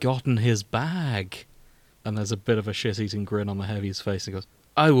has forgotten his bag. And there's a bit of a shit-eating grin on the Heavy's face. He goes,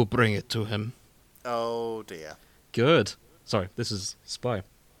 "I will bring it to him." Oh dear. Good. Sorry, this is Spy.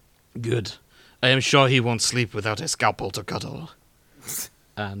 Good. I am sure he won't sleep without a scalpel to cuddle.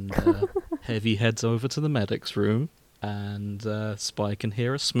 And Heavy heads over to the medic's room, and Spy can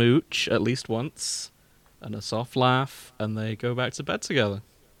hear a smooch at least once, and a soft laugh, and they go back to bed together.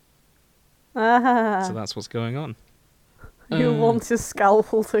 So that's what's going on. You want his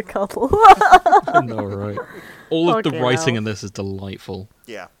scalpel to cuddle. I know, right? All of the Fucking writing hell. in this is delightful.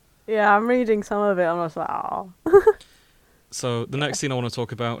 Yeah. Yeah, I'm reading some of it. I'm just like, oh. So the next scene I want to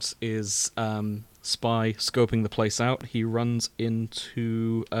talk about is Spy scoping the place out. He runs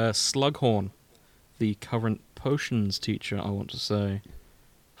into Slughorn, the current potions teacher, I want to say,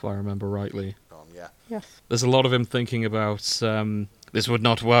 if I remember rightly. Yeah. Yes. There's a lot of him thinking about, this would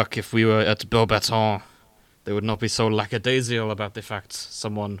not work if we were at Beauxbatons. They would not be so lackadaisical about the fact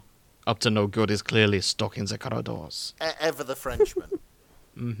someone up to no good is clearly stuck in the corridors. Ever the Frenchman.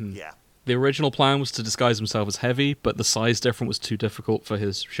 Mm-hmm. Yeah. The original plan was to disguise himself as Heavy, but the size difference was too difficult for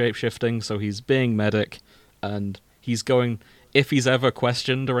his shape-shifting, so he's being Medic, and he's going... If he's ever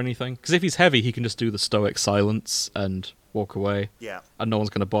questioned or anything... Because if he's Heavy, he can just do the stoic silence and walk away, and no one's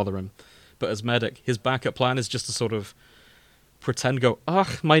going to bother him. But as Medic, his backup plan is just to sort of go,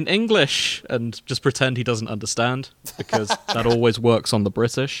 mein English, and just pretend he doesn't understand, because that always works on the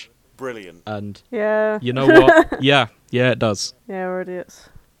British. Brilliant. And yeah, you know what? yeah, it does. Yeah, we're idiots.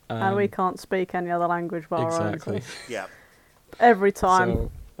 And we can't speak any other language but our own. Exactly. Yeah. Every time.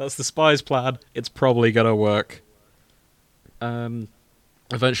 So, that's the spy's plan. It's probably going to work.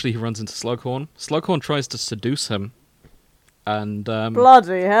 Eventually he runs into Slughorn. Slughorn tries to seduce him. And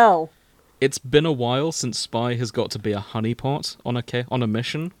bloody hell. It's been a while since Spy has got to be a honeypot on a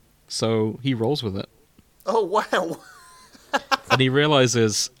mission, so he rolls with it. Oh, wow. And he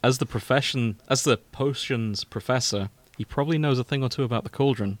realizes, as the potions professor, he probably knows a thing or two about the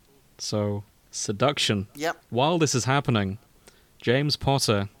cauldron. So, seduction. Yep. While this is happening, James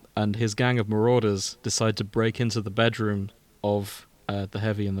Potter and his gang of marauders decide to break into the bedroom of the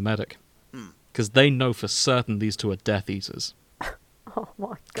Heavy and the Medic. Because they know for certain these two are Death Eaters. Oh my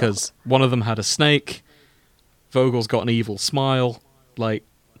god. Because one of them had a snake, Vogel's got an evil smile,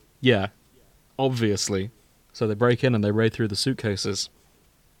 obviously. So they break in and they raid through the suitcases.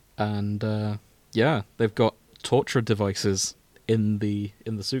 And, they've got torture devices in the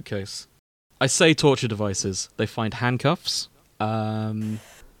suitcase. I say torture devices. They find handcuffs.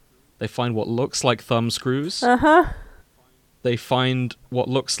 They find what looks like thumb screws. Uh-huh. They find what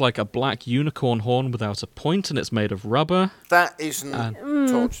looks like a black unicorn horn without a point, and it's made of rubber. That isn't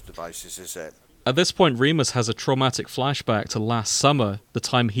torture devices, is it? At this point, Remus has a traumatic flashback to last summer, the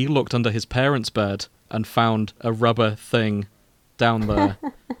time he looked under his parents' bed and found a rubber thing down there.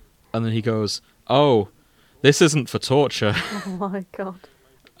 And then he goes, oh, this isn't for torture. Oh my god.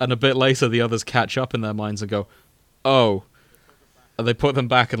 And a bit later, the others catch up in their minds and go, oh. And they put them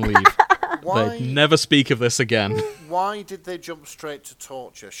back and leave. They never speak of this again. Why did they jump straight to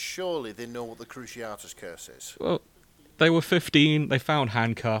torture? Surely they know what the Cruciatus Curse is. Well, they were 15, they found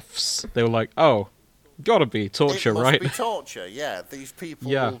handcuffs. They were like, oh, gotta be torture, right? It must be torture, yeah. These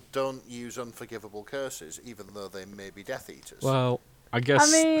people don't use unforgivable curses, even though they may be Death Eaters. Well, I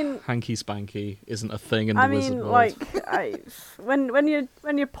guess hanky spanky isn't a thing in the wizard world. when you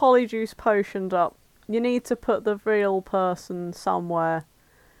polyjuice potioned up, you need to put the real person somewhere.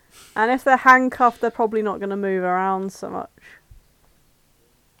 And if they're handcuffed, they're probably not going to move around so much.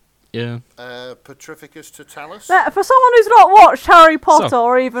 Yeah. Petrificus Totalis? For someone who's not watched Harry Potter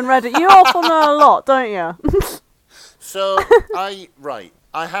or even read it, you awful know a lot, don't you? So, I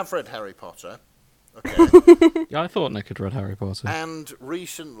have read Harry Potter. Okay. Yeah, I thought Nick had read Harry Potter. And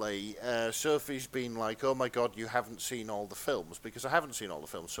recently, Sophie's been like, oh my god, you haven't seen all the films, because I haven't seen all the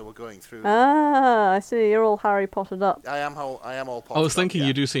films, so we're going through them. Ah, I see, you're all Harry Pottered up. I am all Pottered up. I was thinking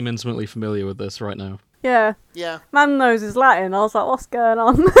you do seem intimately familiar with this right now. Yeah. Yeah. Man knows his Latin, I was like, what's going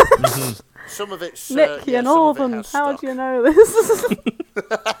on? Some of it's... Nick, you're Northern, how do you know this?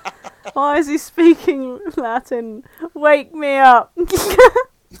 Why is he speaking Latin? Wake me up!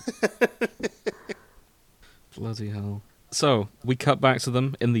 Bloody hell. So, we cut back to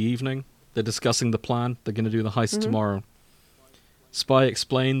them in the evening. They're discussing the plan. They're going to do the heist tomorrow. Spy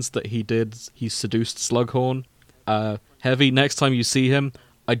explains that he seduced Slughorn. Heavy, next time you see him,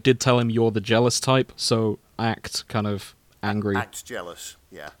 I did tell him you're the jealous type, so act kind of angry. Act jealous,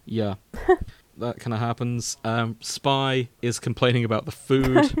 yeah. Yeah. That kind of happens. Spy is complaining about the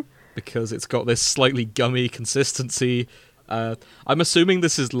food because it's got this slightly gummy consistency. I'm assuming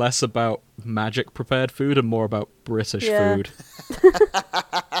this is less about magic prepared food and more about British food.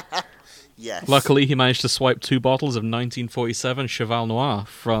 Yes. Luckily, he managed to swipe 2 bottles of 1947 Cheval Noir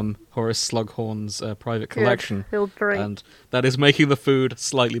from Horace Slughorn's private collection. He'll drink. And that is making the food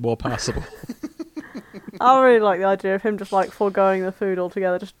slightly more passable. I really like the idea of him just foregoing the food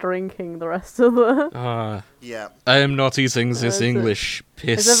altogether, just drinking the rest of the... yeah. I am not eating this English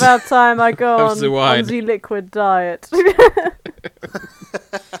piss. It's about time I go on the liquid diet.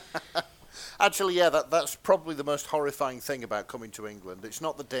 Actually, yeah, that's probably the most horrifying thing about coming to England. It's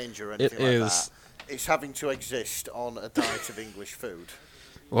not the danger or anything like that. It's having to exist on a diet of English food.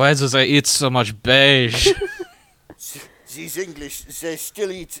 Why do they eat so much beige? These English, they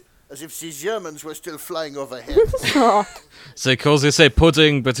still eat as if these Germans were still flying overhead. They call this a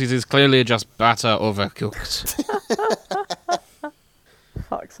pudding, but it is clearly just batter overcooked.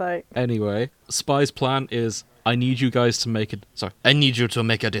 Fuck's sake. Anyway, Spy's plan is, I need you to make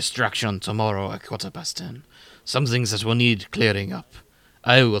a distraction tomorrow at 10:15. Some things that will need clearing up.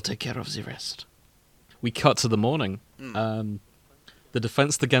 I will take care of the rest. We cut to the morning. the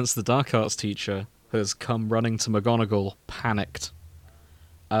Defense Against the Dark Arts teacher has come running to McGonagall, panicked.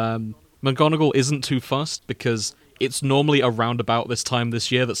 McGonagall isn't too fussed, because it's normally around about this time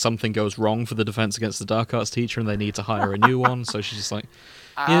this year that something goes wrong for the Defense Against the Dark Arts teacher and they need to hire a new one, so she's just like,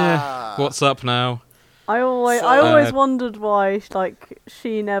 yeah, what's up now? I always wondered why, like,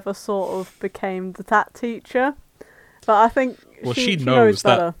 she never sort of became that teacher, but I think she knows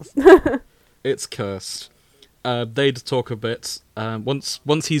better. That it's cursed. They'd talk a bit.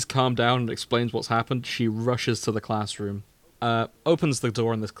 Once he's calmed down and explains what's happened, she rushes to the classroom, opens the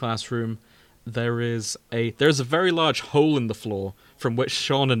door in this classroom. There's a very large hole in the floor from which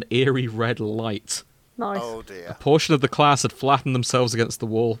shone an eerie red light. Nice. Oh dear. A portion of the class had flattened themselves against the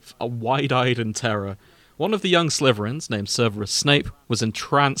wall, wide-eyed in terror. One of the young Slytherins, named Severus Snape, was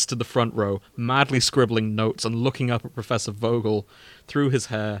entranced in the front row, madly scribbling notes and looking up at Professor Vogel through his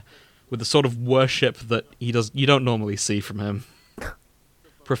hair with the sort of worship that you don't normally see from him.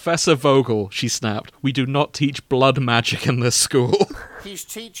 Professor Vogel, she snapped, we do not teach blood magic in this school. He's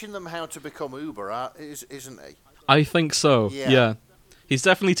teaching them how to become Uber, isn't he? I think so, yeah. He's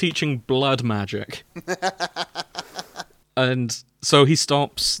definitely teaching blood magic. And so he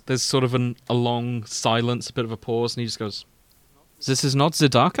stops, there's sort of a long silence, a bit of a pause, and he just goes, this is not the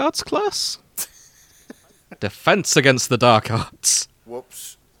Dark Arts class? Defense Against the Dark Arts.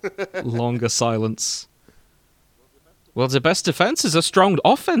 Whoops. Longer silence. Well, the best defense is a strong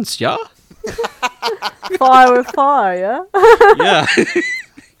offense, yeah? Fire with fire, yeah? Yeah.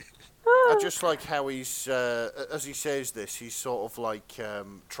 I just like how he's, as he says this, he's sort of like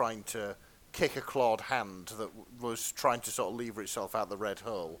trying to kick a clawed hand that was trying to sort of lever itself out the red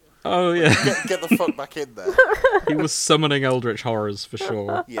hole. Oh, yeah. Get the fuck back in there. He was summoning Eldritch Horrors, for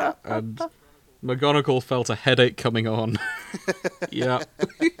sure. Yeah. And McGonagall felt a headache coming on. Yeah.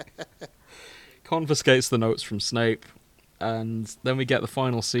 Confiscates the notes from Snape. And then we get the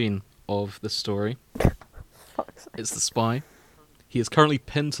final scene of this story. It's the spy. He is currently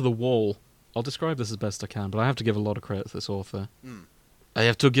pinned to the wall. I'll describe this as best I can, but I have to give a lot of credit to this author. I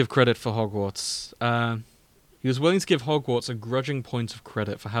have to give credit for Hogwarts. He was willing to give Hogwarts a grudging point of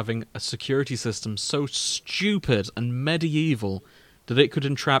credit for having a security system so stupid and medieval that it could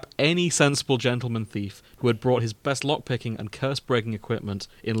entrap any sensible gentleman thief who had brought his best lockpicking and curse-breaking equipment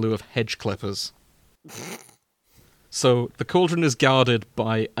in lieu of hedge clippers. So, the cauldron is guarded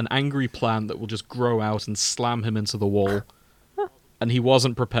by an angry plant that will just grow out and slam him into the wall. And he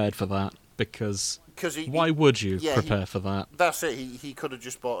wasn't prepared for that, because why would you prepare for that? That's it, he could have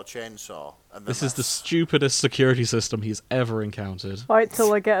just bought a chainsaw. And this is the stupidest security system he's ever encountered. Wait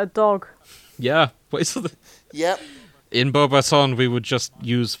till they get a dog. Yeah, wait till Yep. In Beauxbatons, we would just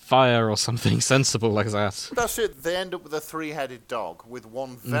use fire or something sensible like that. That's it, they end up with a three-headed dog with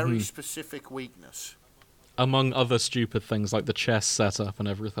one very specific weakness. Among other stupid things like the chess setup and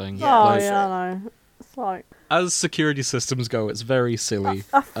everything. Yeah. Oh, yeah, I know. It's like... As security systems go, it's very silly,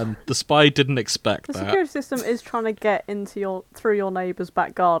 and the spy didn't expect that. The security system is trying to get into through your neighbour's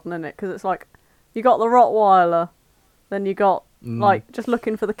back garden, isn't it? Because it's like, you got the Rottweiler, then you got, like, just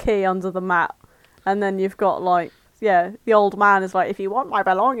looking for the key under the mat, and then you've got, like, yeah, the old man is like, if you want my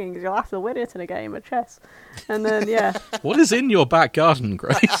belongings, you'll have to win it in a game of chess. And then, yeah. What is in your back garden,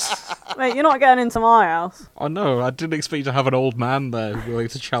 Grace? Mate, you're not getting into my house. Oh no, I didn't expect you to have an old man there willing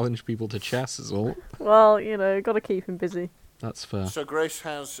to challenge people to chess is all. Well, you know, got to keep him busy. That's fair. So Grace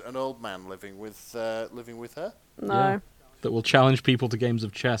has an old man living with her? No. Yeah, that will challenge people to games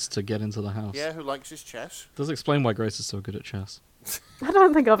of chess to get into the house. Yeah, who likes his chess? Does explain why Grace is so good at chess. I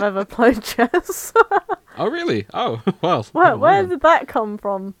don't think I've ever played chess. Oh really? Oh, well. Where did that come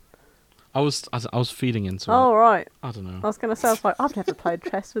from? I was feeding into it. Oh, right. I don't know. I was going to say, I've never played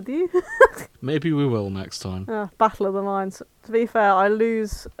chess with you. Maybe we will next time. Battle of the Minds. To be fair, I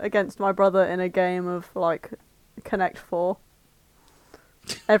lose against my brother in a game of, like, Connect 4.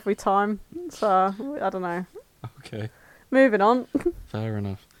 Every time. So, I don't know. Okay. Moving on. Fair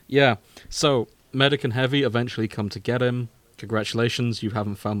enough. Yeah, so Medic and Heavy eventually come to get him. Congratulations, you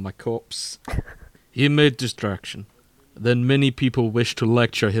haven't found my corpse. He made distraction. Then many people wish to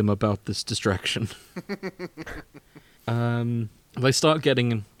lecture him about this distraction. They start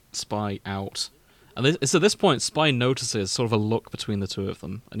getting Spy out. And it's at this point Spy notices sort of a look between the two of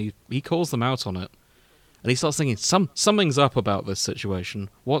them, and he calls them out on it. And he starts thinking, something's up about this situation.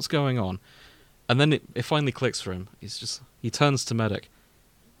 What's going on? And then it finally clicks for him. He turns to Medic.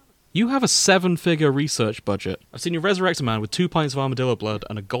 You have a 7-figure research budget. I've seen you resurrect a man with 2 pints of armadillo blood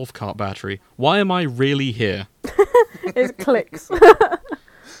and a golf cart battery. Why am I really here? It clicks.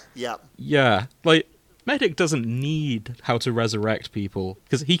 Yeah. Yeah, like, Medic doesn't need how to resurrect people,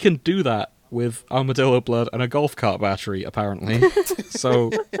 because he can do that with armadillo blood and a golf cart battery, apparently. So,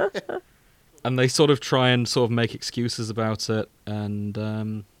 and they sort of try and sort of make excuses about it, and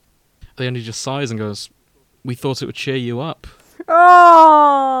they only just sighs and goes, "We thought it would cheer you up."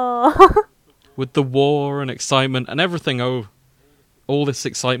 Oh! With the war and excitement and everything all this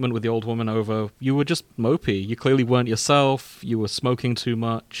excitement with the old woman over, you were just mopey. You clearly weren't yourself. You were smoking too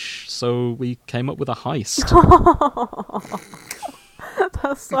much. So we came up with a heist.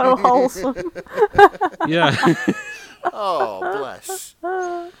 That's so wholesome. Yeah. Oh, bless.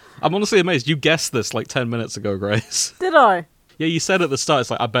 I'm honestly amazed. You guessed this like 10 minutes ago, Grace. Did I? Yeah, you said at the start,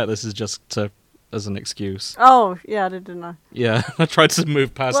 it's like, I bet this is just as an excuse. Oh, yeah, I did, didn't I? Yeah, I tried to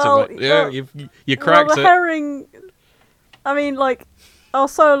move past it. Like, yeah, you cracked well, the it. herring... I mean, like, I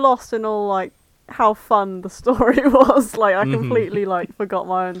was so lost in all, like, how fun the story was. Like, I completely, like, forgot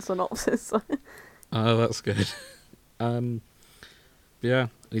my own synopsis. Oh, that's good. Yeah,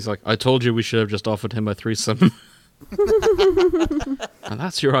 he's like, I told you we should have just offered him a threesome. And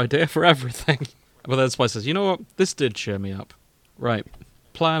that's your idea for everything. But then Spice says, you know what? This did cheer me up. Right.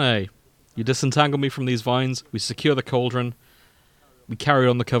 Plan A. You disentangle me from these vines, we secure the cauldron, we carry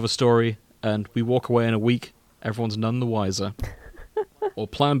on the cover story, and we walk away in a week. Everyone's none the wiser. Or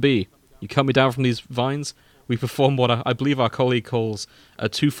Plan B. You cut me down from these vines, we perform what I believe our colleague calls a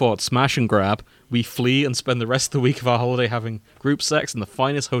two-fort smash and grab. We flee and spend the rest of the week of our holiday having group sex in the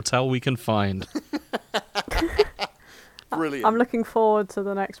finest hotel we can find. Brilliant. I'm looking forward to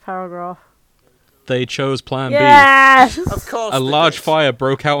the next paragraph. They chose Plan Yes! B. Of course. A large fire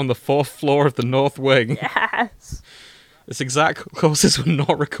broke out on the 4th floor of the North Wing. Yes! Its exact causes were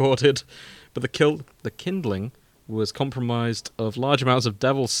not recorded, but the kindling was compromised of large amounts of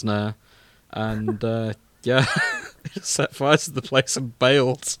devil's snare, and yeah, it set fire to the place and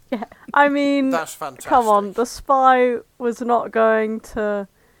bailed. Yeah, I mean, that's fantastic. Come on, the spy was not going to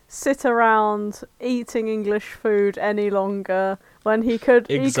sit around eating English food any longer when he could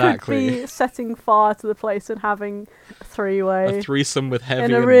be setting fire to the place and having a three-way. A threesome with Heavy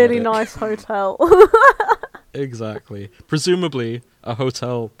in a really nice hotel. Exactly. Presumably a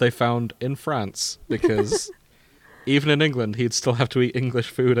hotel they found in France, because even in England he'd still have to eat English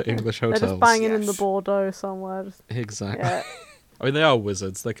food at English hotels. They're just banging in the Bordeaux somewhere. Exactly. Yeah. I mean, they are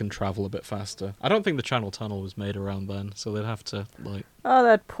wizards. They can travel a bit faster. I don't think the Channel Tunnel was made around then, so they'd have to, like... Oh,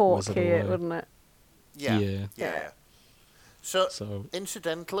 they'd port key it, wouldn't it? Yeah. So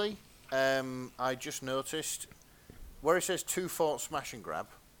incidentally, I just noticed where it says 2-fort smash and grab.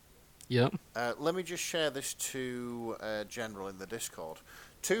 Yep. Let me just share this to General in the Discord.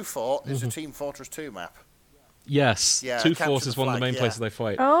 2-fort is a Team Fortress 2 map. Yes. Yeah, 2-fort is one of the main places they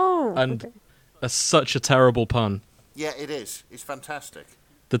fight. Oh, and okay. That's such a terrible pun. Yeah, it is. It's fantastic.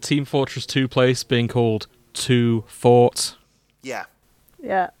 The Team Fortress 2 place being called 2-fort. Yeah.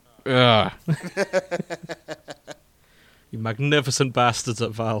 Yeah. Ugh. You magnificent bastards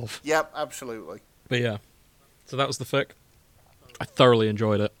at Valve. Yep, absolutely. But yeah, so that was the fic. I thoroughly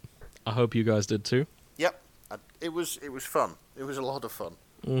enjoyed it. I hope you guys did too. Yep, it was fun. It was a lot of fun.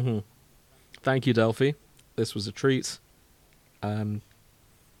 Mm-hmm. Thank you, Delphi. This was a treat. I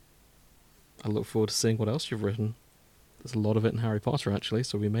look forward to seeing what else you've written. There's a lot of it in Harry Potter, actually,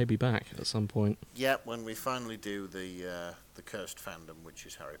 so we may be back at some point. Yep, when we finally do the cursed fandom, which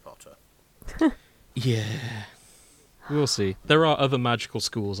is Harry Potter. Yeah. We'll see. There are other magical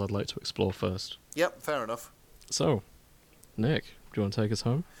schools I'd like to explore first. Yep, fair enough. So, Nick, do you want to take us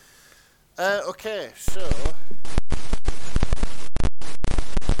home? Okay, so...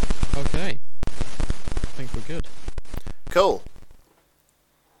 Okay. I think we're good. Cool.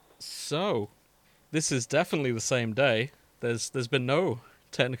 So, this is definitely the same day. There's been no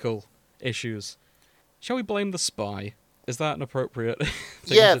technical issues. Shall we blame the spy? Is that an appropriate thing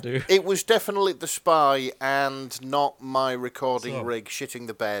to do? Yeah, it was definitely the spy and not my recording rig shitting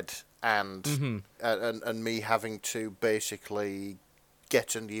the bed and and me having to basically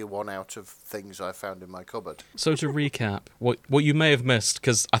get a new one out of things I found in my cupboard. So to recap, what you may have missed,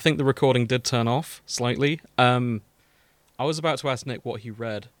 because I think the recording did turn off slightly. I was about to ask Nick what he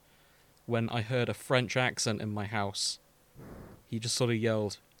read when I heard a French accent in my house. He just sort of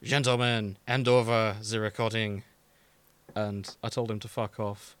yelled, "Gentlemen, hand over the recording." And I told him to fuck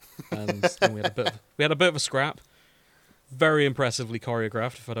off, and then we had a bit of a scrap. Very impressively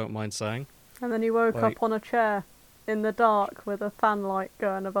choreographed, if I don't mind saying. And then you woke up on a chair in the dark with a fan light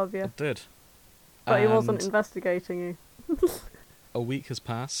going above you. It did. But he wasn't investigating you. A week has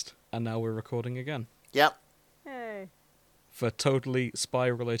passed, and now we're recording again. Yep. Hey. For totally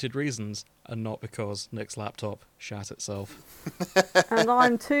spy-related reasons, and not because Nick's laptop shat itself. And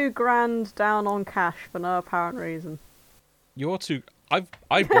I'm $2,000 down on cash for no apparent reason.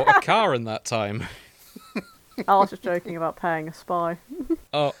 I bought a car in that time. I was just joking about paying a spy.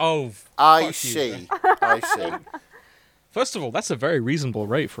 I see. I see. First of all, that's a very reasonable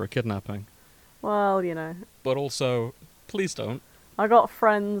rate for a kidnapping. Well, you know. But also, please don't. I got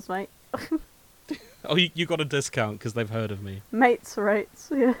friends, mate. Oh, you got a discount because they've heard of me. Mates rates,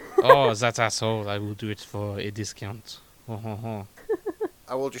 yeah. Oh, that asshole. I will do it for a discount. I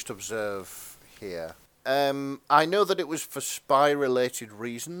will just observe here. I know that it was for spy-related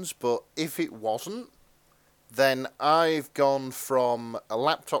reasons, but if it wasn't, then I've gone from a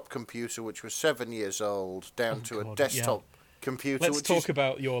laptop computer which was 7 years old down to a desktop computer. Let's talk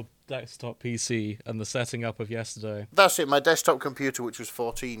about your desktop PC and the setting up of yesterday. That's it, my desktop computer which was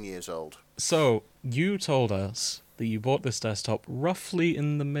 14 years old. So, you told us that you bought this desktop roughly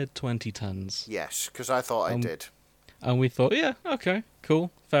in the mid-2010s. Yes, because I thought I did. And we thought, yeah, okay,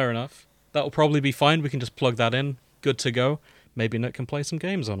 cool, fair enough. That'll probably be fine, we can just plug that in, good to go. Maybe Nick can play some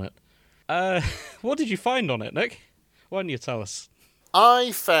games on it. What did you find on it, Nick? Why don't you tell us?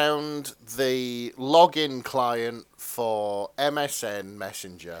 I found the login client for MSN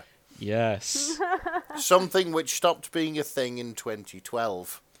Messenger. Yes. Something which stopped being a thing in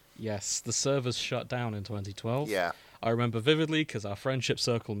 2012. Yes, the servers shut down in 2012. Yeah. I remember vividly because our friendship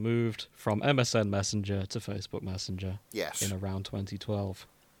circle moved from MSN Messenger to Facebook Messenger. Yes. In around 2012.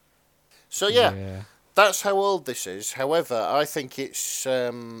 So yeah, that's how old this is. However, I think it's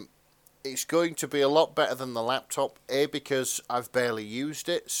going to be a lot better than the laptop. A, because I've barely used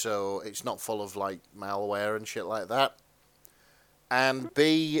it, so it's not full of like malware and shit like that. And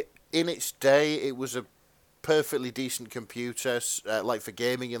B, in its day, it was a perfectly decent computer, like for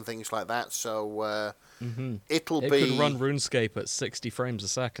gaming and things like that. So it could run RuneScape at 60 frames a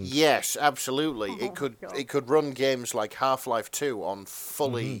second. Yes, absolutely. God. It could run games like Half-Life 2 on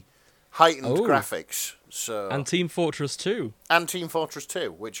fully heightened graphics. So and Team Fortress 2. And Team Fortress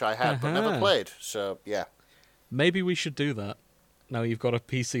 2, which I had but never played. So yeah. Maybe we should do that. Now you've got a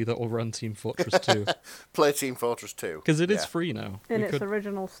PC that will run Team Fortress 2. Play Team Fortress 2. Because it is free now. In its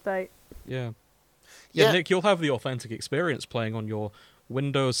original state. Yeah, Nick, you'll have the authentic experience playing on your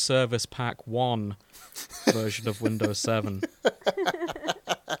Windows Service Pack 1 version of Windows 7.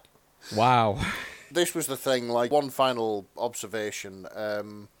 Wow. This was the thing, like, one final observation.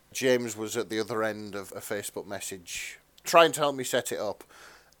 James was at the other end of a Facebook message trying to help me set it up.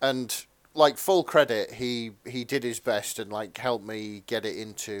 And, like, full credit, he did his best and, like, helped me get it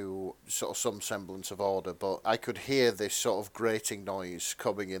into sort of some semblance of order. But I could hear this sort of grating noise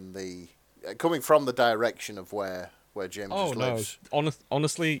coming from the direction of where James lives. No.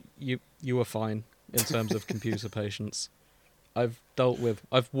 Honestly, you were fine in terms of computer patience. I've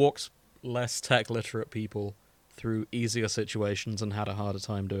walked less tech-literate people through easier situations and had a harder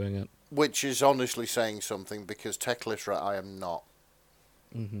time doing it. Which is honestly saying something, because tech-literate I am not.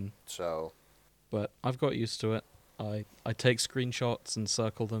 Mm-hmm. So... But I've got used to it. I take screenshots and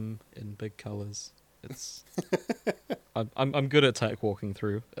circle them in big colours. It's... I'm good at tech walking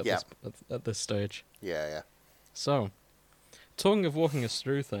through at this stage. Yeah. So, talking of walking us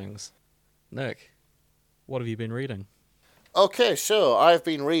through things, Nick, what have you been reading? Okay, so I've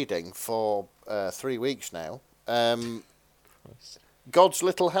been reading for 3 weeks now. God's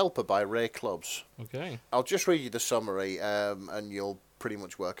Little Helper by Ray Clubs. Okay. I'll just read you the summary, and you'll pretty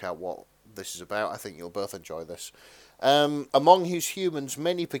much work out what this is about. I think you'll both enjoy this. Among his humans'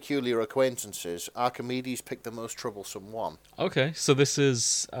 many peculiar acquaintances, Archimedes picked the most troublesome one. Okay, so this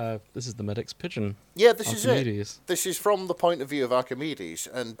is the medic's pigeon. Yeah, this is it. This is from the point of view of Archimedes,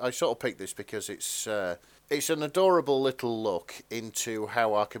 and I sort of picked this because it's an adorable little look into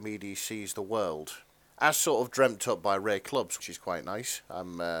how Archimedes sees the world, as sort of dreamt up by Ray Clubs, which is quite nice.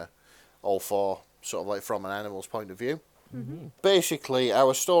 I'm all for sort of like from an animal's point of view. Mm-hmm. Basically,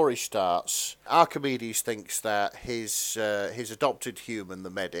 our story starts. Archimedes thinks that his adopted human, the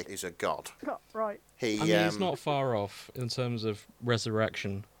medic, is a god. Oh, right. He's not far off in terms of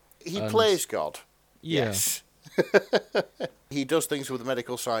resurrection. He plays God. Yeah. Yes. He does things with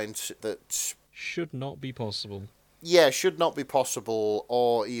medical science that should not be possible. Yeah, should not be possible,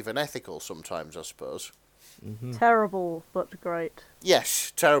 or even ethical sometimes, I suppose. Mm-hmm. Terrible, but great.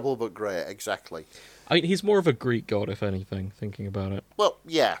 Yes, terrible but great, exactly. I mean, he's more of a Greek god, if anything, thinking about it. Well,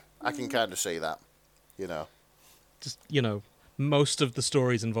 yeah, I can kind of see that, Just, most of the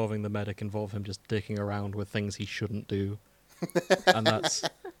stories involving the medic involve him just dicking around with things he shouldn't do. And that's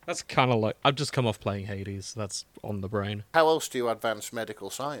kind of like... I've just come off playing Hades, that's on the brain. How else do you advance medical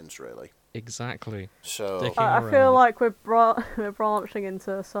science, really? Exactly. So I feel like we're branching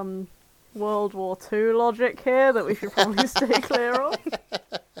into some World War II logic here that we should probably stay clear of.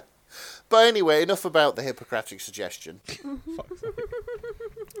 But anyway, enough about the Hippocratic suggestion.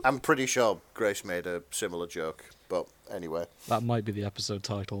 I'm pretty sure Grace made a similar joke, but anyway. That might be the episode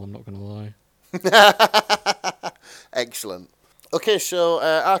title, I'm not going to lie. Excellent. Okay, so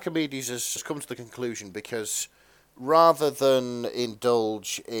Archimedes has come to the conclusion because rather than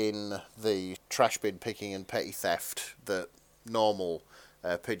indulge in the trash bin picking and petty theft that normal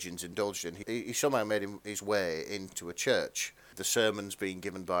pigeons indulged in, he somehow made his way into a church. The sermon's being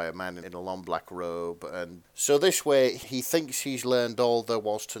given by a man in a long black robe, and so this way he thinks he's learned all there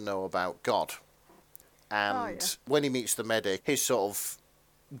was to know about God. And when he meets the medic, his sort of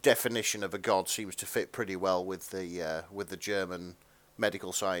definition of a god seems to fit pretty well with the German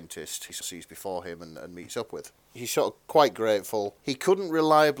medical scientist he sees before him and meets up with. He's sort of quite grateful. He couldn't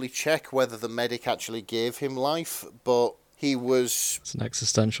reliably check whether the medic actually gave him life, but he was... It's an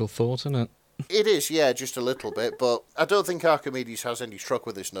existential thought, isn't it? It is, yeah, just a little bit, but I don't think Archimedes has any truck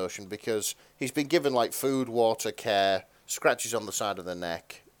with this notion because he's been given like food, water, care, scratches on the side of the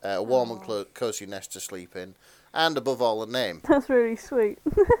neck, a warm and cosy nest to sleep in, and above all, a name. That's really sweet.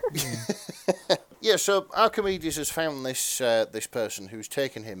 Yeah, so Archimedes has found this person who's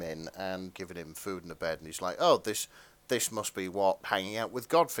taken him in and given him food and a bed, and he's like, oh, this must be what hanging out with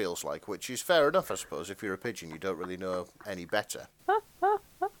God feels like, which is fair enough, I suppose. If you're a pigeon, you don't really know any better.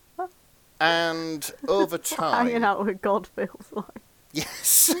 And over time... Hanging out with God feels like.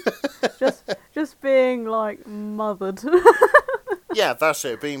 Yes. just being, like, mothered. Yeah, that's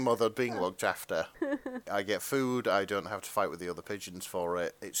it. Being mothered, being looked after. I get food. I don't have to fight with the other pigeons for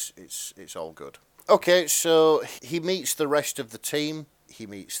it. It's all good. Okay, so he meets the rest of the team. He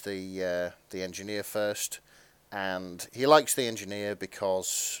meets the engineer first, and he likes the engineer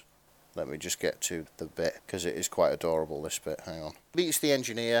because... Let me just get to the bit, because it is quite adorable, this bit. Hang on. Meets the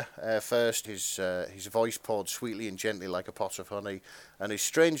engineer first. His voice poured sweetly and gently like a pot of honey, and his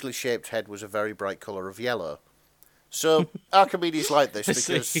strangely shaped head was a very bright colour of yellow. So Archimedes liked this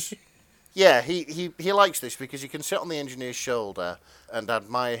because... Yeah, he likes this because he can sit on the engineer's shoulder and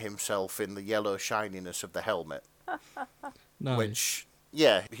admire himself in the yellow shininess of the helmet. Nice. Which,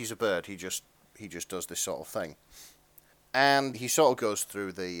 yeah, he's a bird. He just does this sort of thing. And he sort of goes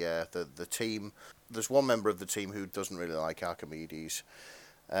through the team. There's one member of the team who doesn't really like Archimedes,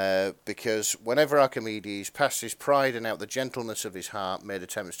 because whenever Archimedes, past his pride and out the gentleness of his heart, made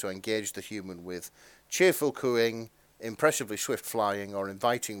attempts to engage the human with cheerful cooing, impressively swift flying, or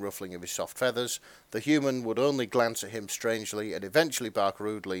inviting ruffling of his soft feathers, the human would only glance at him strangely and eventually bark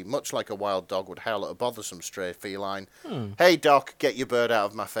rudely, much like a wild dog would howl at a bothersome stray feline. Hey, Doc, get your bird out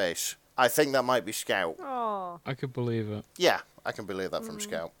of my face. I think that might be Scout. Oh. I could believe it. Yeah, I can believe that from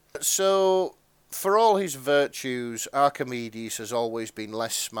Scout. So, for all his virtues, Archimedes has always been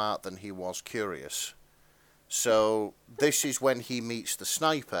less smart than he was curious. So, this is when he meets the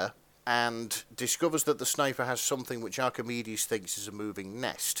sniper and discovers that the sniper has something which Archimedes thinks is a moving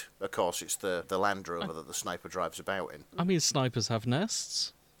nest. Of course, it's the Land Rover that the sniper drives about in. I mean, snipers have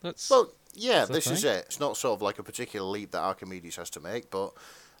nests. Well, yeah, this is it. It's not sort of like a particular leap that Archimedes has to make, but...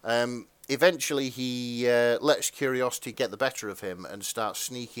 eventually he lets curiosity get the better of him and starts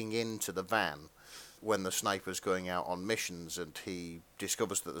sneaking into the van when the sniper's going out on missions, and he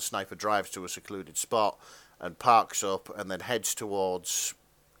discovers that the sniper drives to a secluded spot and parks up and then heads towards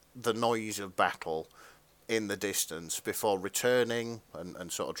the noise of battle in the distance before returning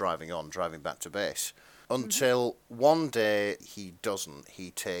and sort of driving back to base. Until one day he doesn't.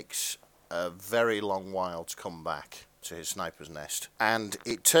 He takes a very long while to come back to his sniper's nest, and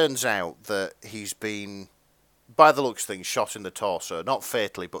it turns out that he's been, by the looks of things, shot in the torso, not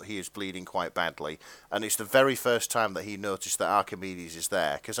fatally, but he is bleeding quite badly, and it's the very first time that he noticed that Archimedes is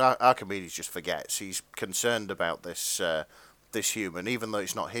there, because Archimedes just forgets. He's concerned about this human, even though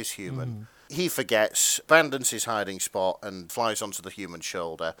it's not his human. He forgets, abandons his hiding spot, and flies onto the human's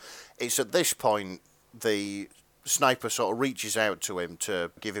shoulder. It's at this point the sniper sort of reaches out to him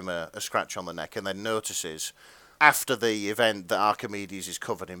to give him a scratch on the neck, and then notices after the event that Archimedes is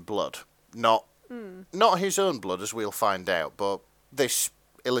covered in blood. Not his own blood, as we'll find out, but this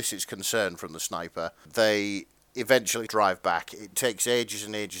elicits concern from the sniper. They eventually drive back. It takes ages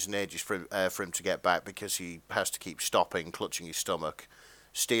and ages and ages for him to get back because he has to keep stopping, clutching his stomach,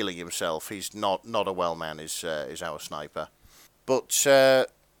 steeling himself. He's not a well man, is our sniper. But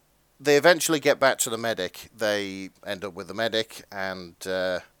they eventually get back to the medic. They end up with the medic, and...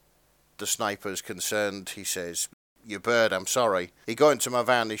 the sniper's concerned. He says, "Your bird, I'm sorry. He got into my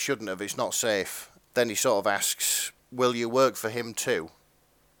van, he shouldn't have, it's not safe." Then he sort of asks, "Will you work for him too?"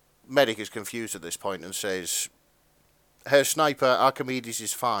 Medic is confused at this point and says, "Herr Sniper, Archimedes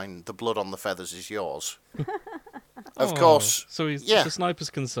is fine. The blood on the feathers is yours." Of course. So the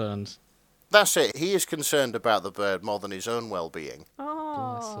sniper's concerned. That's it. He is concerned about the bird more than his own well-being. Oh.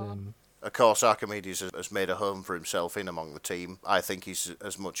 Bless him. Of course, Archimedes has made a home for himself in among the team. I think he's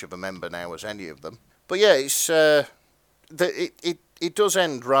as much of a member now as any of them. But yeah, it's it does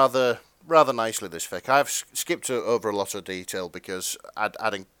end rather nicely, this fic. I've skipped over a lot of detail because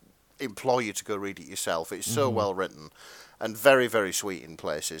I'd implore you to go read it yourself. It's so well written and very, very sweet in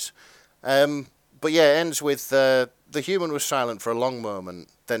places. But yeah, it ends with the human was silent for a long moment,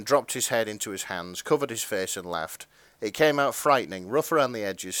 then dropped his head into his hands, covered his face and laughed. It came out frightening, rough around the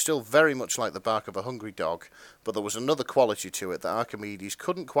edges, still very much like the bark of a hungry dog, but there was another quality to it that Archimedes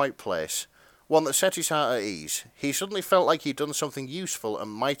couldn't quite place, one that set his heart at ease. He suddenly felt like he'd done something useful and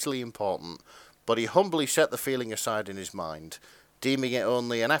mightily important, but he humbly set the feeling aside in his mind, deeming it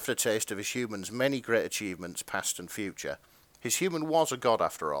only an aftertaste of his human's many great achievements, past and future. His human was a god,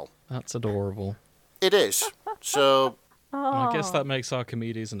 after all. That's adorable. It is. So... I guess that makes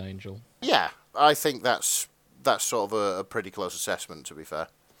Archimedes an angel. Yeah, I think that's sort of a pretty close assessment, to be fair.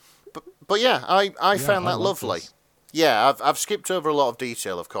 But yeah, I found that lovely. This. Yeah, I've skipped over a lot of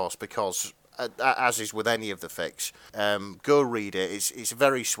detail, of course, because as is with any of the fics, go read it. It's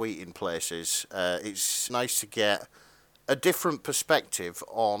very sweet in places. It's nice to get a different perspective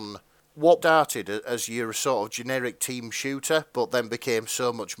on what started as your sort of generic team shooter, but then became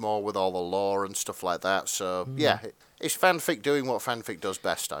so much more with all the lore and stuff like that. So yeah, it's fanfic doing what fanfic does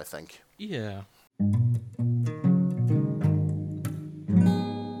best, I think. Yeah.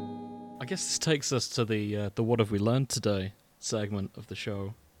 I guess this takes us to the What Have We Learned Today segment of the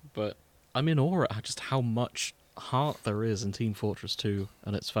show, but I'm in awe at just how much heart there is in Team Fortress 2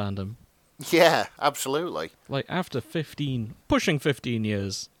 and its fandom. Yeah, absolutely. Like, after pushing 15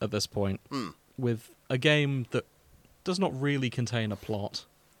 years at this point, with a game that does not really contain a plot.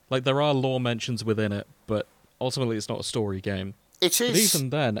 Like, there are lore mentions within it, but ultimately it's not a story game. It is. But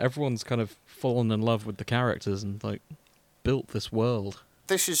even then, everyone's kind of fallen in love with the characters and, like, built this world.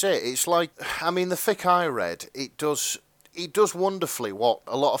 This is it. It's like, I mean, the fic I read, it does wonderfully what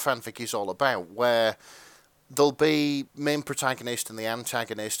a lot of fanfic is all about, where there'll be main protagonist and the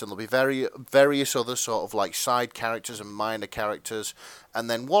antagonist, and there'll be various other sort of like side characters and minor characters, and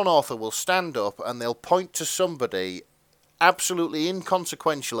then one author will stand up and they'll point to somebody absolutely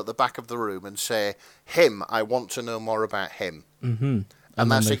inconsequential at the back of the room and say, him, I want to know more about him. Mm-hmm.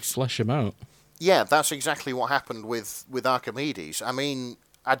 And then they flesh him out. Yeah, that's exactly what happened with Archimedes. I mean,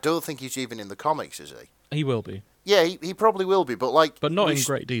 I don't think he's even in the comics, is he? He will be. Yeah, he probably will be, but like... But not in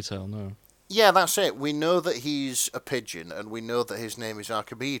great detail, no. Yeah, that's it. We know that he's a pigeon, and we know that his name is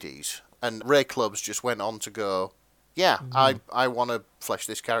Archimedes. And Ray Clubs just went on to go, yeah, I want to flesh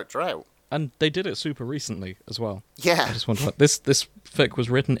this character out. And they did it super recently as well. Yeah. I just want to... This fic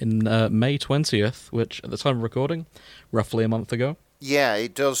was written in May 20th, which, at the time of recording, roughly a month ago. Yeah,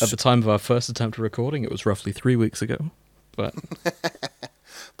 it does. At the time of our first attempt at recording, it was roughly 3 weeks ago. But...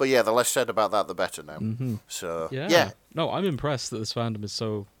 But yeah, the less said about that, the better now. Mm-hmm. So, yeah. No, I'm impressed that this fandom is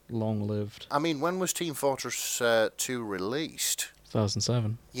so long-lived. I mean, when was Team Fortress 2 released?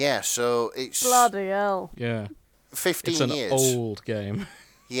 2007. Yeah, so it's... Bloody hell. Yeah. 15 years. years. It's an old game.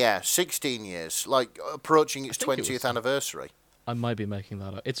 Yeah, 16 years. Like, approaching its 20th anniversary. I might be making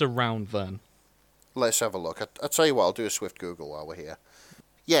that up. It's around then. Let's have a look. I'll tell you what, I'll do a swift Google while we're here.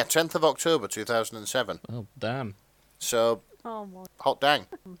 Yeah, 10th of October 2007. Oh, damn. So... Oh my. Hot dang.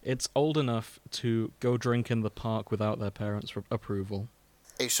 It's old enough to go drink in the park without their parents' approval.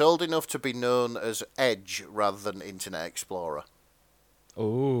 It's old enough to be known as Edge rather than Internet Explorer.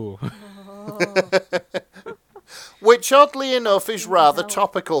 Oh. Which, oddly enough, is rather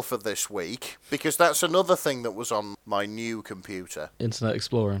topical for this week, because that's another thing that was on my new computer. Internet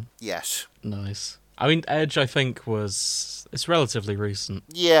Explorer. Yes. Nice. I mean, Edge, I think, it's relatively recent.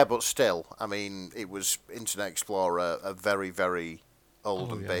 Yeah, but still, I mean, it was Internet Explorer, a very, very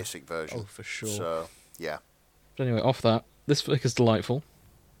old and basic version. Oh, for sure. So, yeah. But anyway, off that, this fic is delightful.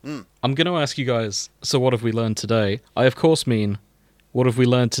 I'm going to ask you guys, so what have we learned today? I, of course, mean, what have we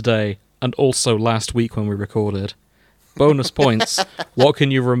learned today, and also last week when we recorded? Bonus points, what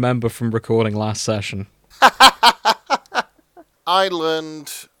can you remember from recording last session? I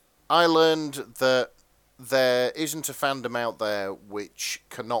learned that there isn't a fandom out there which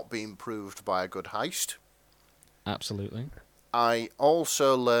cannot be improved by a good heist. Absolutely. I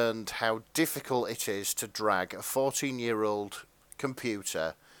also learned how difficult it is to drag a 14-year-old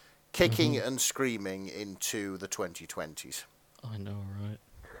computer kicking and screaming into the 2020s. I know,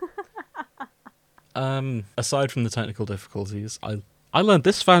 right? Aside from the technical difficulties, I learned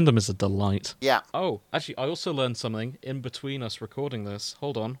this fandom is a delight. Yeah. Oh, actually, I also learned something in between us recording this.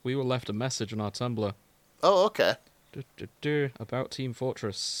 Hold on, we were left a message on our Tumblr. Oh, okay. About Team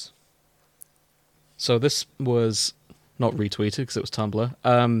Fortress. So this was not retweeted because it was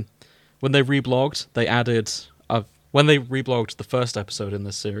Tumblr. When they reblogged, they added... when they reblogged the first episode in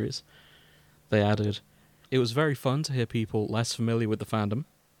this series, they added, "It was very fun to hear people less familiar with the fandom.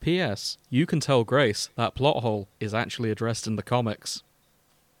 P.S. You can tell Grace that plot hole is actually addressed in the comics."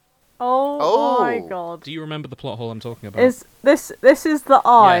 Oh my god. Do you remember the plot hole I'm talking about? This is the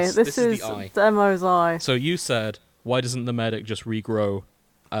eye. Yes, this is the eye. Demo's eye. So you said, why doesn't the medic just regrow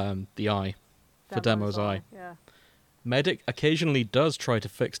the eye for Demo's eye? Yeah. Medic occasionally does try to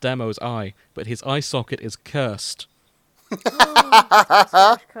fix Demo's eye, but his eye socket is cursed.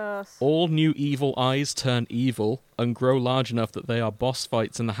 Curse. All new evil eyes turn evil and grow large enough that they are boss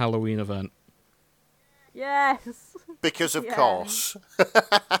fights in the Halloween event. Yes. Because of Yeah. course.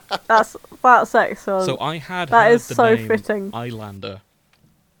 That's excellent. So I had That heard is the so name fitting. Eyelander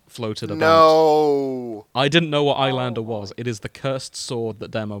floated about. No. I didn't know what Eyelander was. It is the cursed sword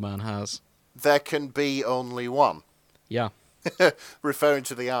that Demo Man has. There can be only one. Yeah. Referring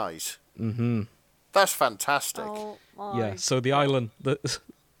to the eyes. Mm-hmm. That's fantastic. Oh my Yeah, so the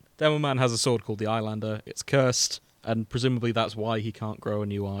Demo Man has a sword called the Eyelander. It's cursed, and presumably that's why he can't grow a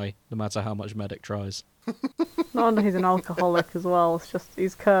new eye, no matter how much Medic tries. No wonder he's an alcoholic as well. It's just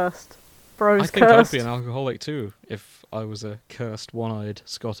he's cursed. Bro's I think cursed. I'd be an alcoholic too, if I was a cursed, one-eyed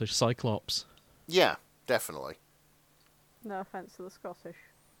Scottish Cyclops. Yeah, definitely. No offense to the Scottish.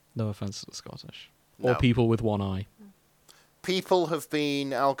 No offense to the Scottish. No. Or people with one eye. People have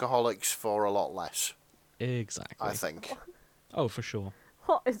been alcoholics for a lot less, Exactly. I think. Oh, for sure.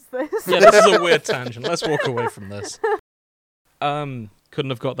 What is this? Yeah, this is a weird tangent. Let's walk away from this. Couldn't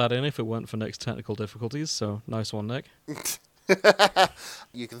have got that in if it weren't for Nick's technical difficulties, so nice one, Nick.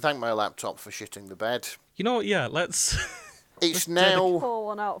 You can thank my laptop for shitting the bed. You know what, yeah, let's... It's now... Pour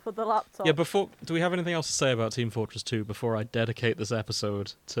one out for the laptop. Yeah, do we have anything else to say about Team Fortress 2 before I dedicate this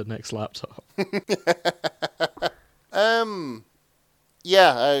episode to Nick's laptop?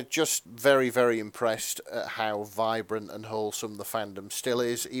 Yeah, just very, very impressed at how vibrant and wholesome the fandom still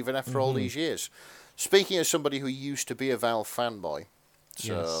is, even after all these years. Speaking as somebody who used to be a Valve fanboy,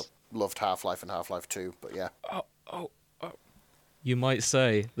 so Yes. loved Half-Life and Half-Life 2, but yeah. Oh. You might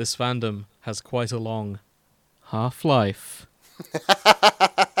say this fandom has quite a long half-life.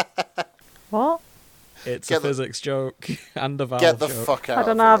 What? It's Get a the- physics joke and a Valve Get the joke. fuck out I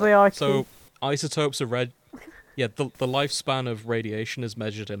don't of have the here. IQ. So, isotopes are Yeah, the lifespan of radiation is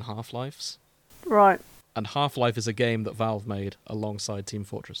measured in half-lives. Right. And Half-Life is a game that Valve made alongside Team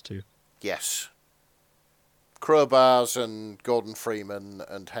Fortress 2. Yes. Crowbars and Gordon Freeman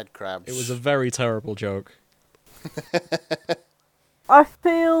and headcrabs. It was a very terrible joke. I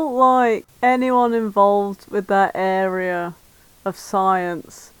feel like anyone involved with that area of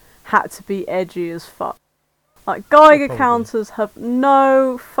science had to be edgy as fuck. Like, Geiger Probably. counters have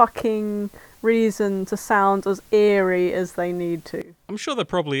no fucking reason to sound as eerie as they need to. I'm sure there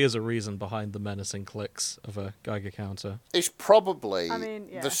probably is a reason behind the menacing clicks of a Geiger counter. It's probably I mean,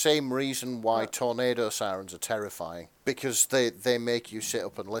 yeah. the same reason why Look. tornado sirens are terrifying. Because they make you sit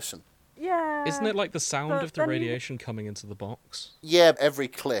up and listen. Yeah. Isn't it like the sound but of the then- radiation coming into the box? Yeah, every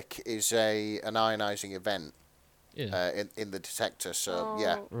click is an ionizing event Yeah. in the detector, so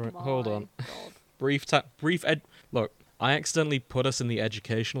yeah. Right, hold my on. God. Look, I accidentally put us in the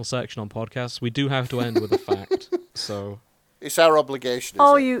educational section on podcasts. We do have to end with a fact. So, It's our obligation,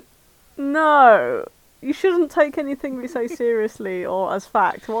 Oh, isn't it? you... No. You shouldn't take anything we say seriously or as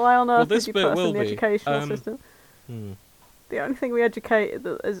fact. Why on earth this did you bit put us will in the be. educational system? The only thing we educate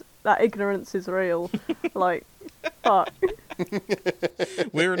is that ignorance is real. Like, fuck.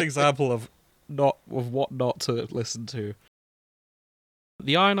 we're an example of what not to listen to.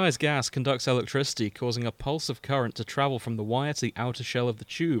 The ionized gas conducts electricity, causing a pulse of current to travel from the wire to the outer shell of the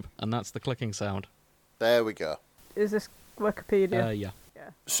tube, and that's the clicking sound. There we go. Is this Wikipedia? Yeah.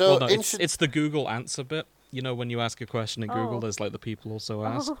 So, Well, no, it's the Google answer bit. You know, when you ask a question in Google, Oh. there's like the people also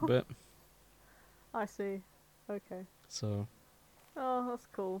ask bit. I see. Okay. So, Oh, that's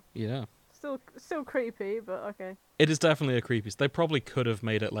cool. yeah. Still creepy, but okay. It is definitely a creepy. They probably could have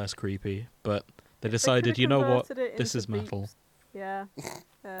made it less creepy, but they They decided, could've you know what, converted it this into is metal. beeps. Yeah. Yeah,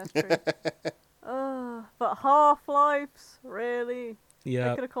 that's true. But Half-Lives? Really? They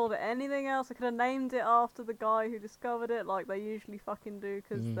Yeah, could have called it anything else. They could have named it after the guy who discovered it, like they usually fucking do,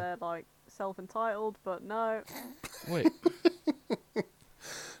 because they're like self-entitled. But no. wait.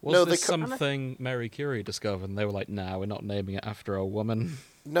 Was No, this they something Mary Curie discovered? And they were like, nah, we're not naming it after a woman.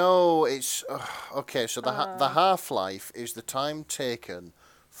 No, it's... okay, so the half-life is the time taken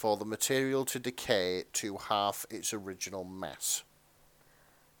for the material to decay to half its original mass.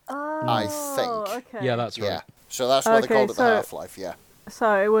 Oh, I think. Okay. Yeah, that's right. Yeah. So that's why they Okay, called it the so- half-life, yeah.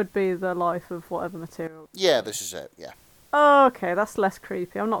 So it would be the life of whatever material. Yeah, this is it, yeah. Oh, okay, that's less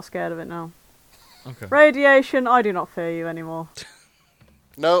creepy. I'm not scared of it now. Okay. Radiation, I do not fear you anymore.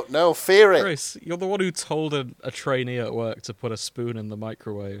 No, fear it. Grace, you're the one who told a trainee at work to put a spoon in the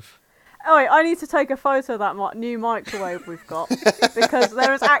microwave. Oh, wait, I need to take a photo of that new microwave we've got. Because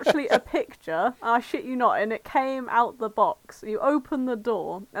there is actually a picture, I shit you not, and it came out the box. You open the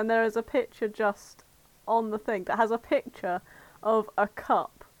door, and there is a picture just on the thing that has a picture of a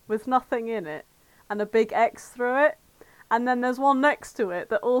cup with nothing in it, and a big X through it. And then there's one next to it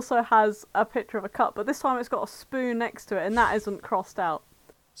that also has a picture of a cup, but this time it's got a spoon next to it, and that isn't crossed out.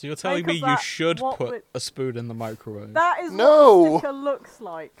 So you're telling me you should put a spoon in the microwave? That is what the sticker looks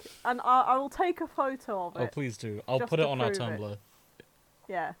like. And I will take a photo of it. Oh, please do. I'll put it on our Tumblr.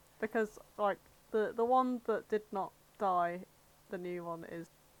 Yeah, because, like, the one that did not die, the new one,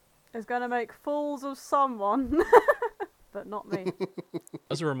 is going to make fools of someone. But not me.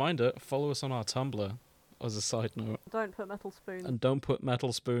 As a reminder, follow us on our Tumblr. As a side note. Don't put metal spoons. And don't put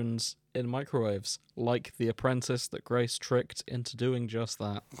metal spoons in microwaves, like the apprentice that Grace tricked into doing just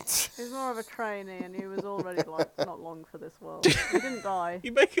that. He's more of a trainee, and he was already, like, not long for this world. He didn't die.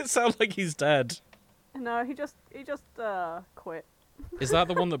 You make it sound like he's dead. No, he just quit. Is that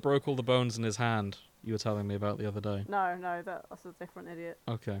the one that broke all the bones in his hand you were telling me about the other day? No, that's a different idiot.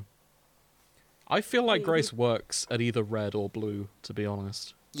 Okay. I feel like Grace works at either red or blue, to be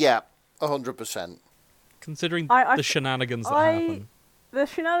honest. Yeah, 100%. Considering the shenanigans that happen. The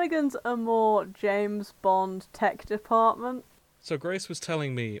shenanigans are more James Bond tech department. So Grace was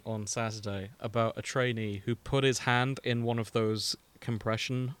telling me on Saturday about a trainee who put his hand in one of those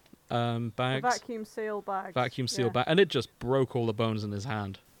compression bags. The vacuum seal bag. Bag, and it just broke all the bones in his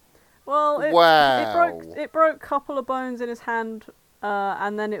hand. Well, it broke a couple of bones in his hand,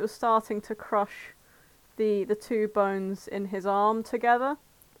 and then it was starting to crush the two bones in his arm together.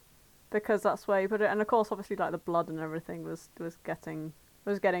 Because that's where he put it, and of course, obviously, like the blood and everything was getting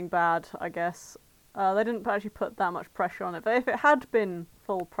bad. I guess they didn't actually put that much pressure on it, but if it had been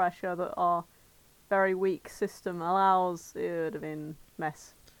full pressure that our very weak system allows, it would have been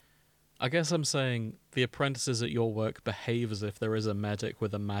mess. I guess I'm saying the apprentices at your work behave as if there is a medic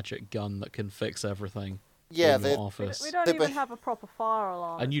with a magic gun that can fix everything. Yeah, in your office. We don't even have a proper fire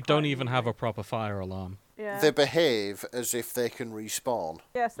alarm. And you don't even have a proper fire alarm. Yeah. They behave as if they can respawn.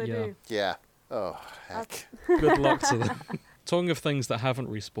 Yes, they do. Yeah. Oh, heck. Good luck to them. Talking of things that haven't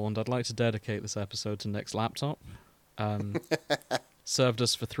respawned, I'd like to dedicate this episode to Nick's laptop. Served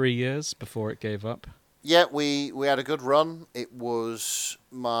us for 3 years before it gave up. Yeah, we had a good run. It was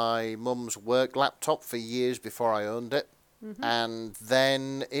my mum's work laptop for years before I owned it. Mm-hmm. And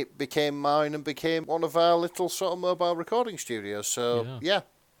then it became mine and became one of our little sort of mobile recording studios. So, yeah.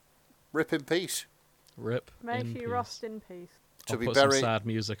 Rip in peace. Rip May she rust in peace. I'll put some sad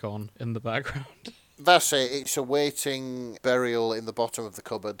music on in the background. That's it. It's awaiting burial in the bottom of the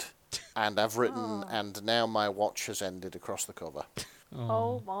cupboard. And I've written, and now my watch has ended across the cover.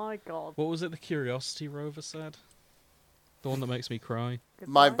 Oh my god. What was it the Curiosity rover said? The one that makes me cry?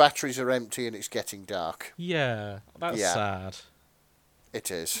 Goodbye. My batteries are empty and it's getting dark. Yeah, that's sad.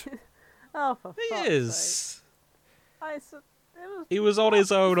 It is. Oh, for fuck's sake. He was on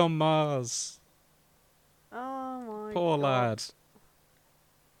his own on Mars. Oh my Poor god. lad.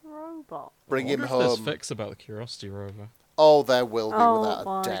 Robot. Bring him home. There's fics about the Curiosity rover. Oh, there will be, without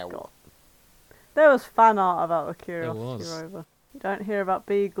a doubt. God. There was fan art about the Curiosity rover. You don't hear about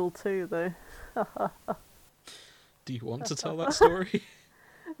Beagle 2, though. Do you want to tell that story?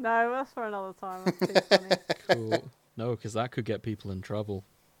 No, that's for another time. That's too funny. Cool. No, because that could get people in trouble.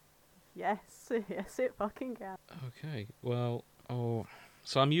 Yes, it fucking can. Okay, well,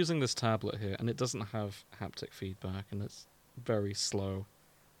 so I'm using this tablet here, and it doesn't have haptic feedback, and it's very slow.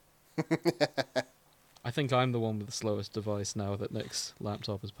 I think I'm the one with the slowest device now that Nick's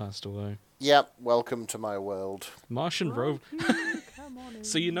laptop has passed away. Yep, welcome to my world. Martian rover.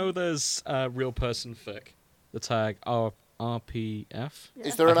 So you know there's real person fic, the tag RPF? Yeah.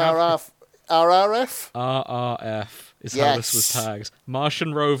 Is there an RRF? RRF is how this was tagged.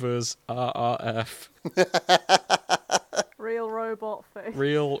 Martian rovers, RRF. Real robot fix.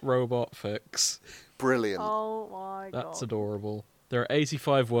 Real robot fix. Brilliant. Oh my god. That's adorable. There are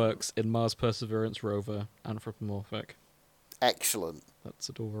 85 works in Mars Perseverance rover, anthropomorphic. Excellent. That's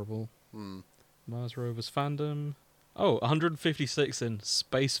adorable. Mars rovers fandom. Oh, 156 in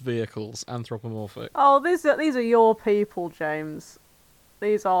space vehicles, anthropomorphic. Oh, these are your people, James.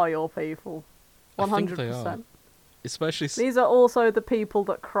 These are your people. 100%. I think they are. Especially these are also the people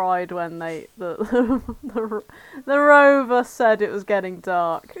that cried when the rover said it was getting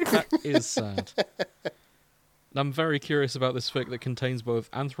dark. That is sad. I'm very curious about this fic that contains both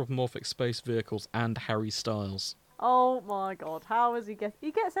anthropomorphic space vehicles and Harry Styles. Oh my god, how is he get?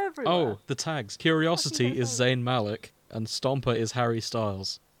 He gets everywhere. Oh, the tags. Curiosity is Zayn Malik, and Stomper is Harry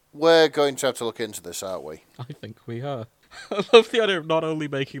Styles. We're going to have to look into this, aren't we? I think we are. I love the idea of not only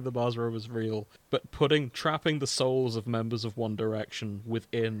making the Mars rovers real, but trapping the souls of members of One Direction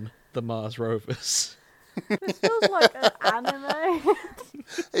within the Mars rovers. This feels like an anime.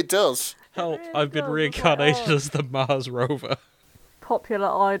 It does. Help, really I've been does. reincarnated as the Mars rover. Popular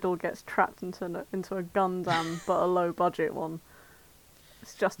idol gets trapped into a Gundam, but a low budget one.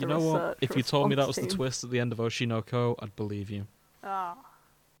 It's just You a know research what? If you told me that was response the team. twist at the end of Oshinoko, I'd believe you. Ah,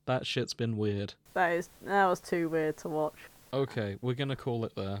 That shit's been weird. that was too weird to watch. Okay, we're gonna call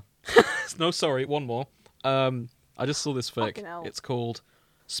it there. No, sorry, one more. I just saw this fic. Fucking hell. It's called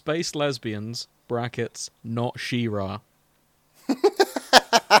Space Lesbians, brackets, not She-Ra.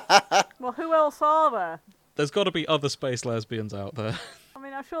 Well, who else are there? There's got to be other space lesbians out there. I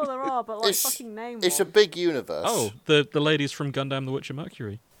mean, I'm sure there are, but like fucking name It's a one. big universe. Oh, the ladies from Gundam The Witcher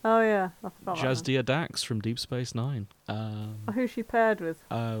Mercury. Oh yeah, I forgot. that one. Jazdia Dax from Deep Space Nine. Who's she paired with?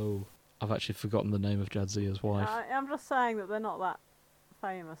 Oh, I've actually forgotten the name of Jadzia's wife. I'm just saying that they're not that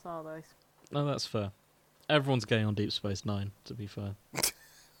famous, are they? No, that's fair. Everyone's gay on Deep Space Nine, to be fair.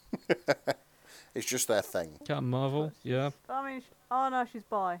 It's just their thing. Captain Marvel, yeah. I mean, oh no, she's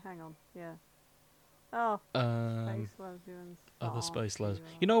bi. Hang on, yeah. Oh, space lesbians. Other Oh, space here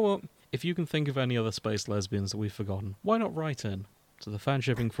lesbians. we You know what? If you can think of any other space lesbians that we've forgotten, why not write in to the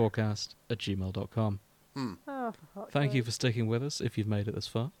fanshippingforecast@gmail.com. are. Oh, for fuck's Thank you sake. for sticking with us if you've made it this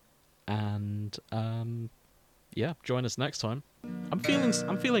far. And yeah, join us next time. I'm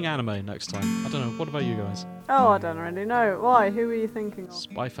feeling anime next time. I don't know. What about you guys? Oh, I don't really know. Why? Who are you thinking of?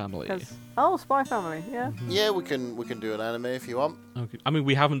 Spy Family. 'Cause- oh, Spy Family. Yeah. Yeah, we can do an anime if you want. Okay. I mean,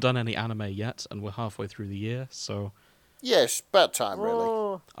 we haven't done any anime yet, and we're halfway through the year, so Yes, about time, really.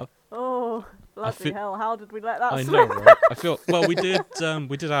 Oh, I- oh, bloody hell! How did we let that I slip? know, right? I feel well. We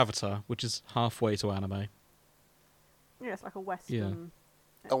did Avatar, which is halfway to anime. Yeah, it's like a western.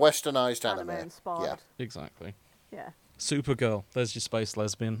 A westernized Anime anime. inspired. Yeah. Exactly. Yeah. Supergirl. There's your space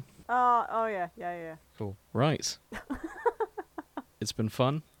lesbian. Oh yeah. Cool. Right. It's been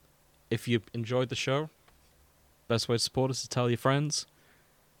fun. If you enjoyed the show, best way to support us is tell your friends.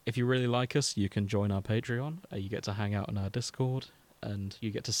 If you really like us, you can join our Patreon. You get to hang out in our Discord, and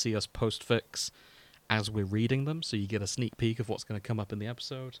you get to see us post fics as we're reading them, so you get a sneak peek of what's going to come up in the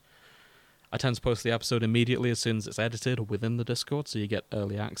episode. I tend to post the episode immediately as soon as it's edited or within the Discord, so you get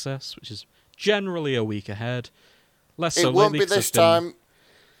early access, which is generally a week ahead. Less so It won't lately be 'cause this time.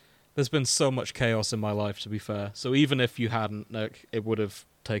 there's been so much chaos in my life, to be fair. So even if you hadn't, Nick, it would have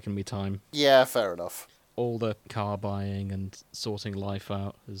taken me time. Yeah, fair enough. All the car buying and sorting life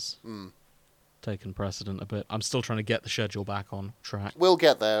out has taken precedent a bit. I'm still trying to get the schedule back on track. We'll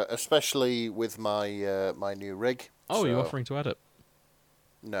get there, especially with my my new rig. Oh, you're So, offering to edit?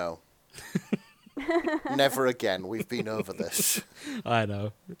 No. Never again. We've been over this. I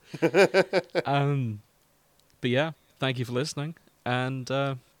know. But yeah, thank you for listening, and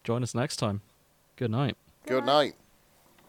join us next time. Good night. Good night.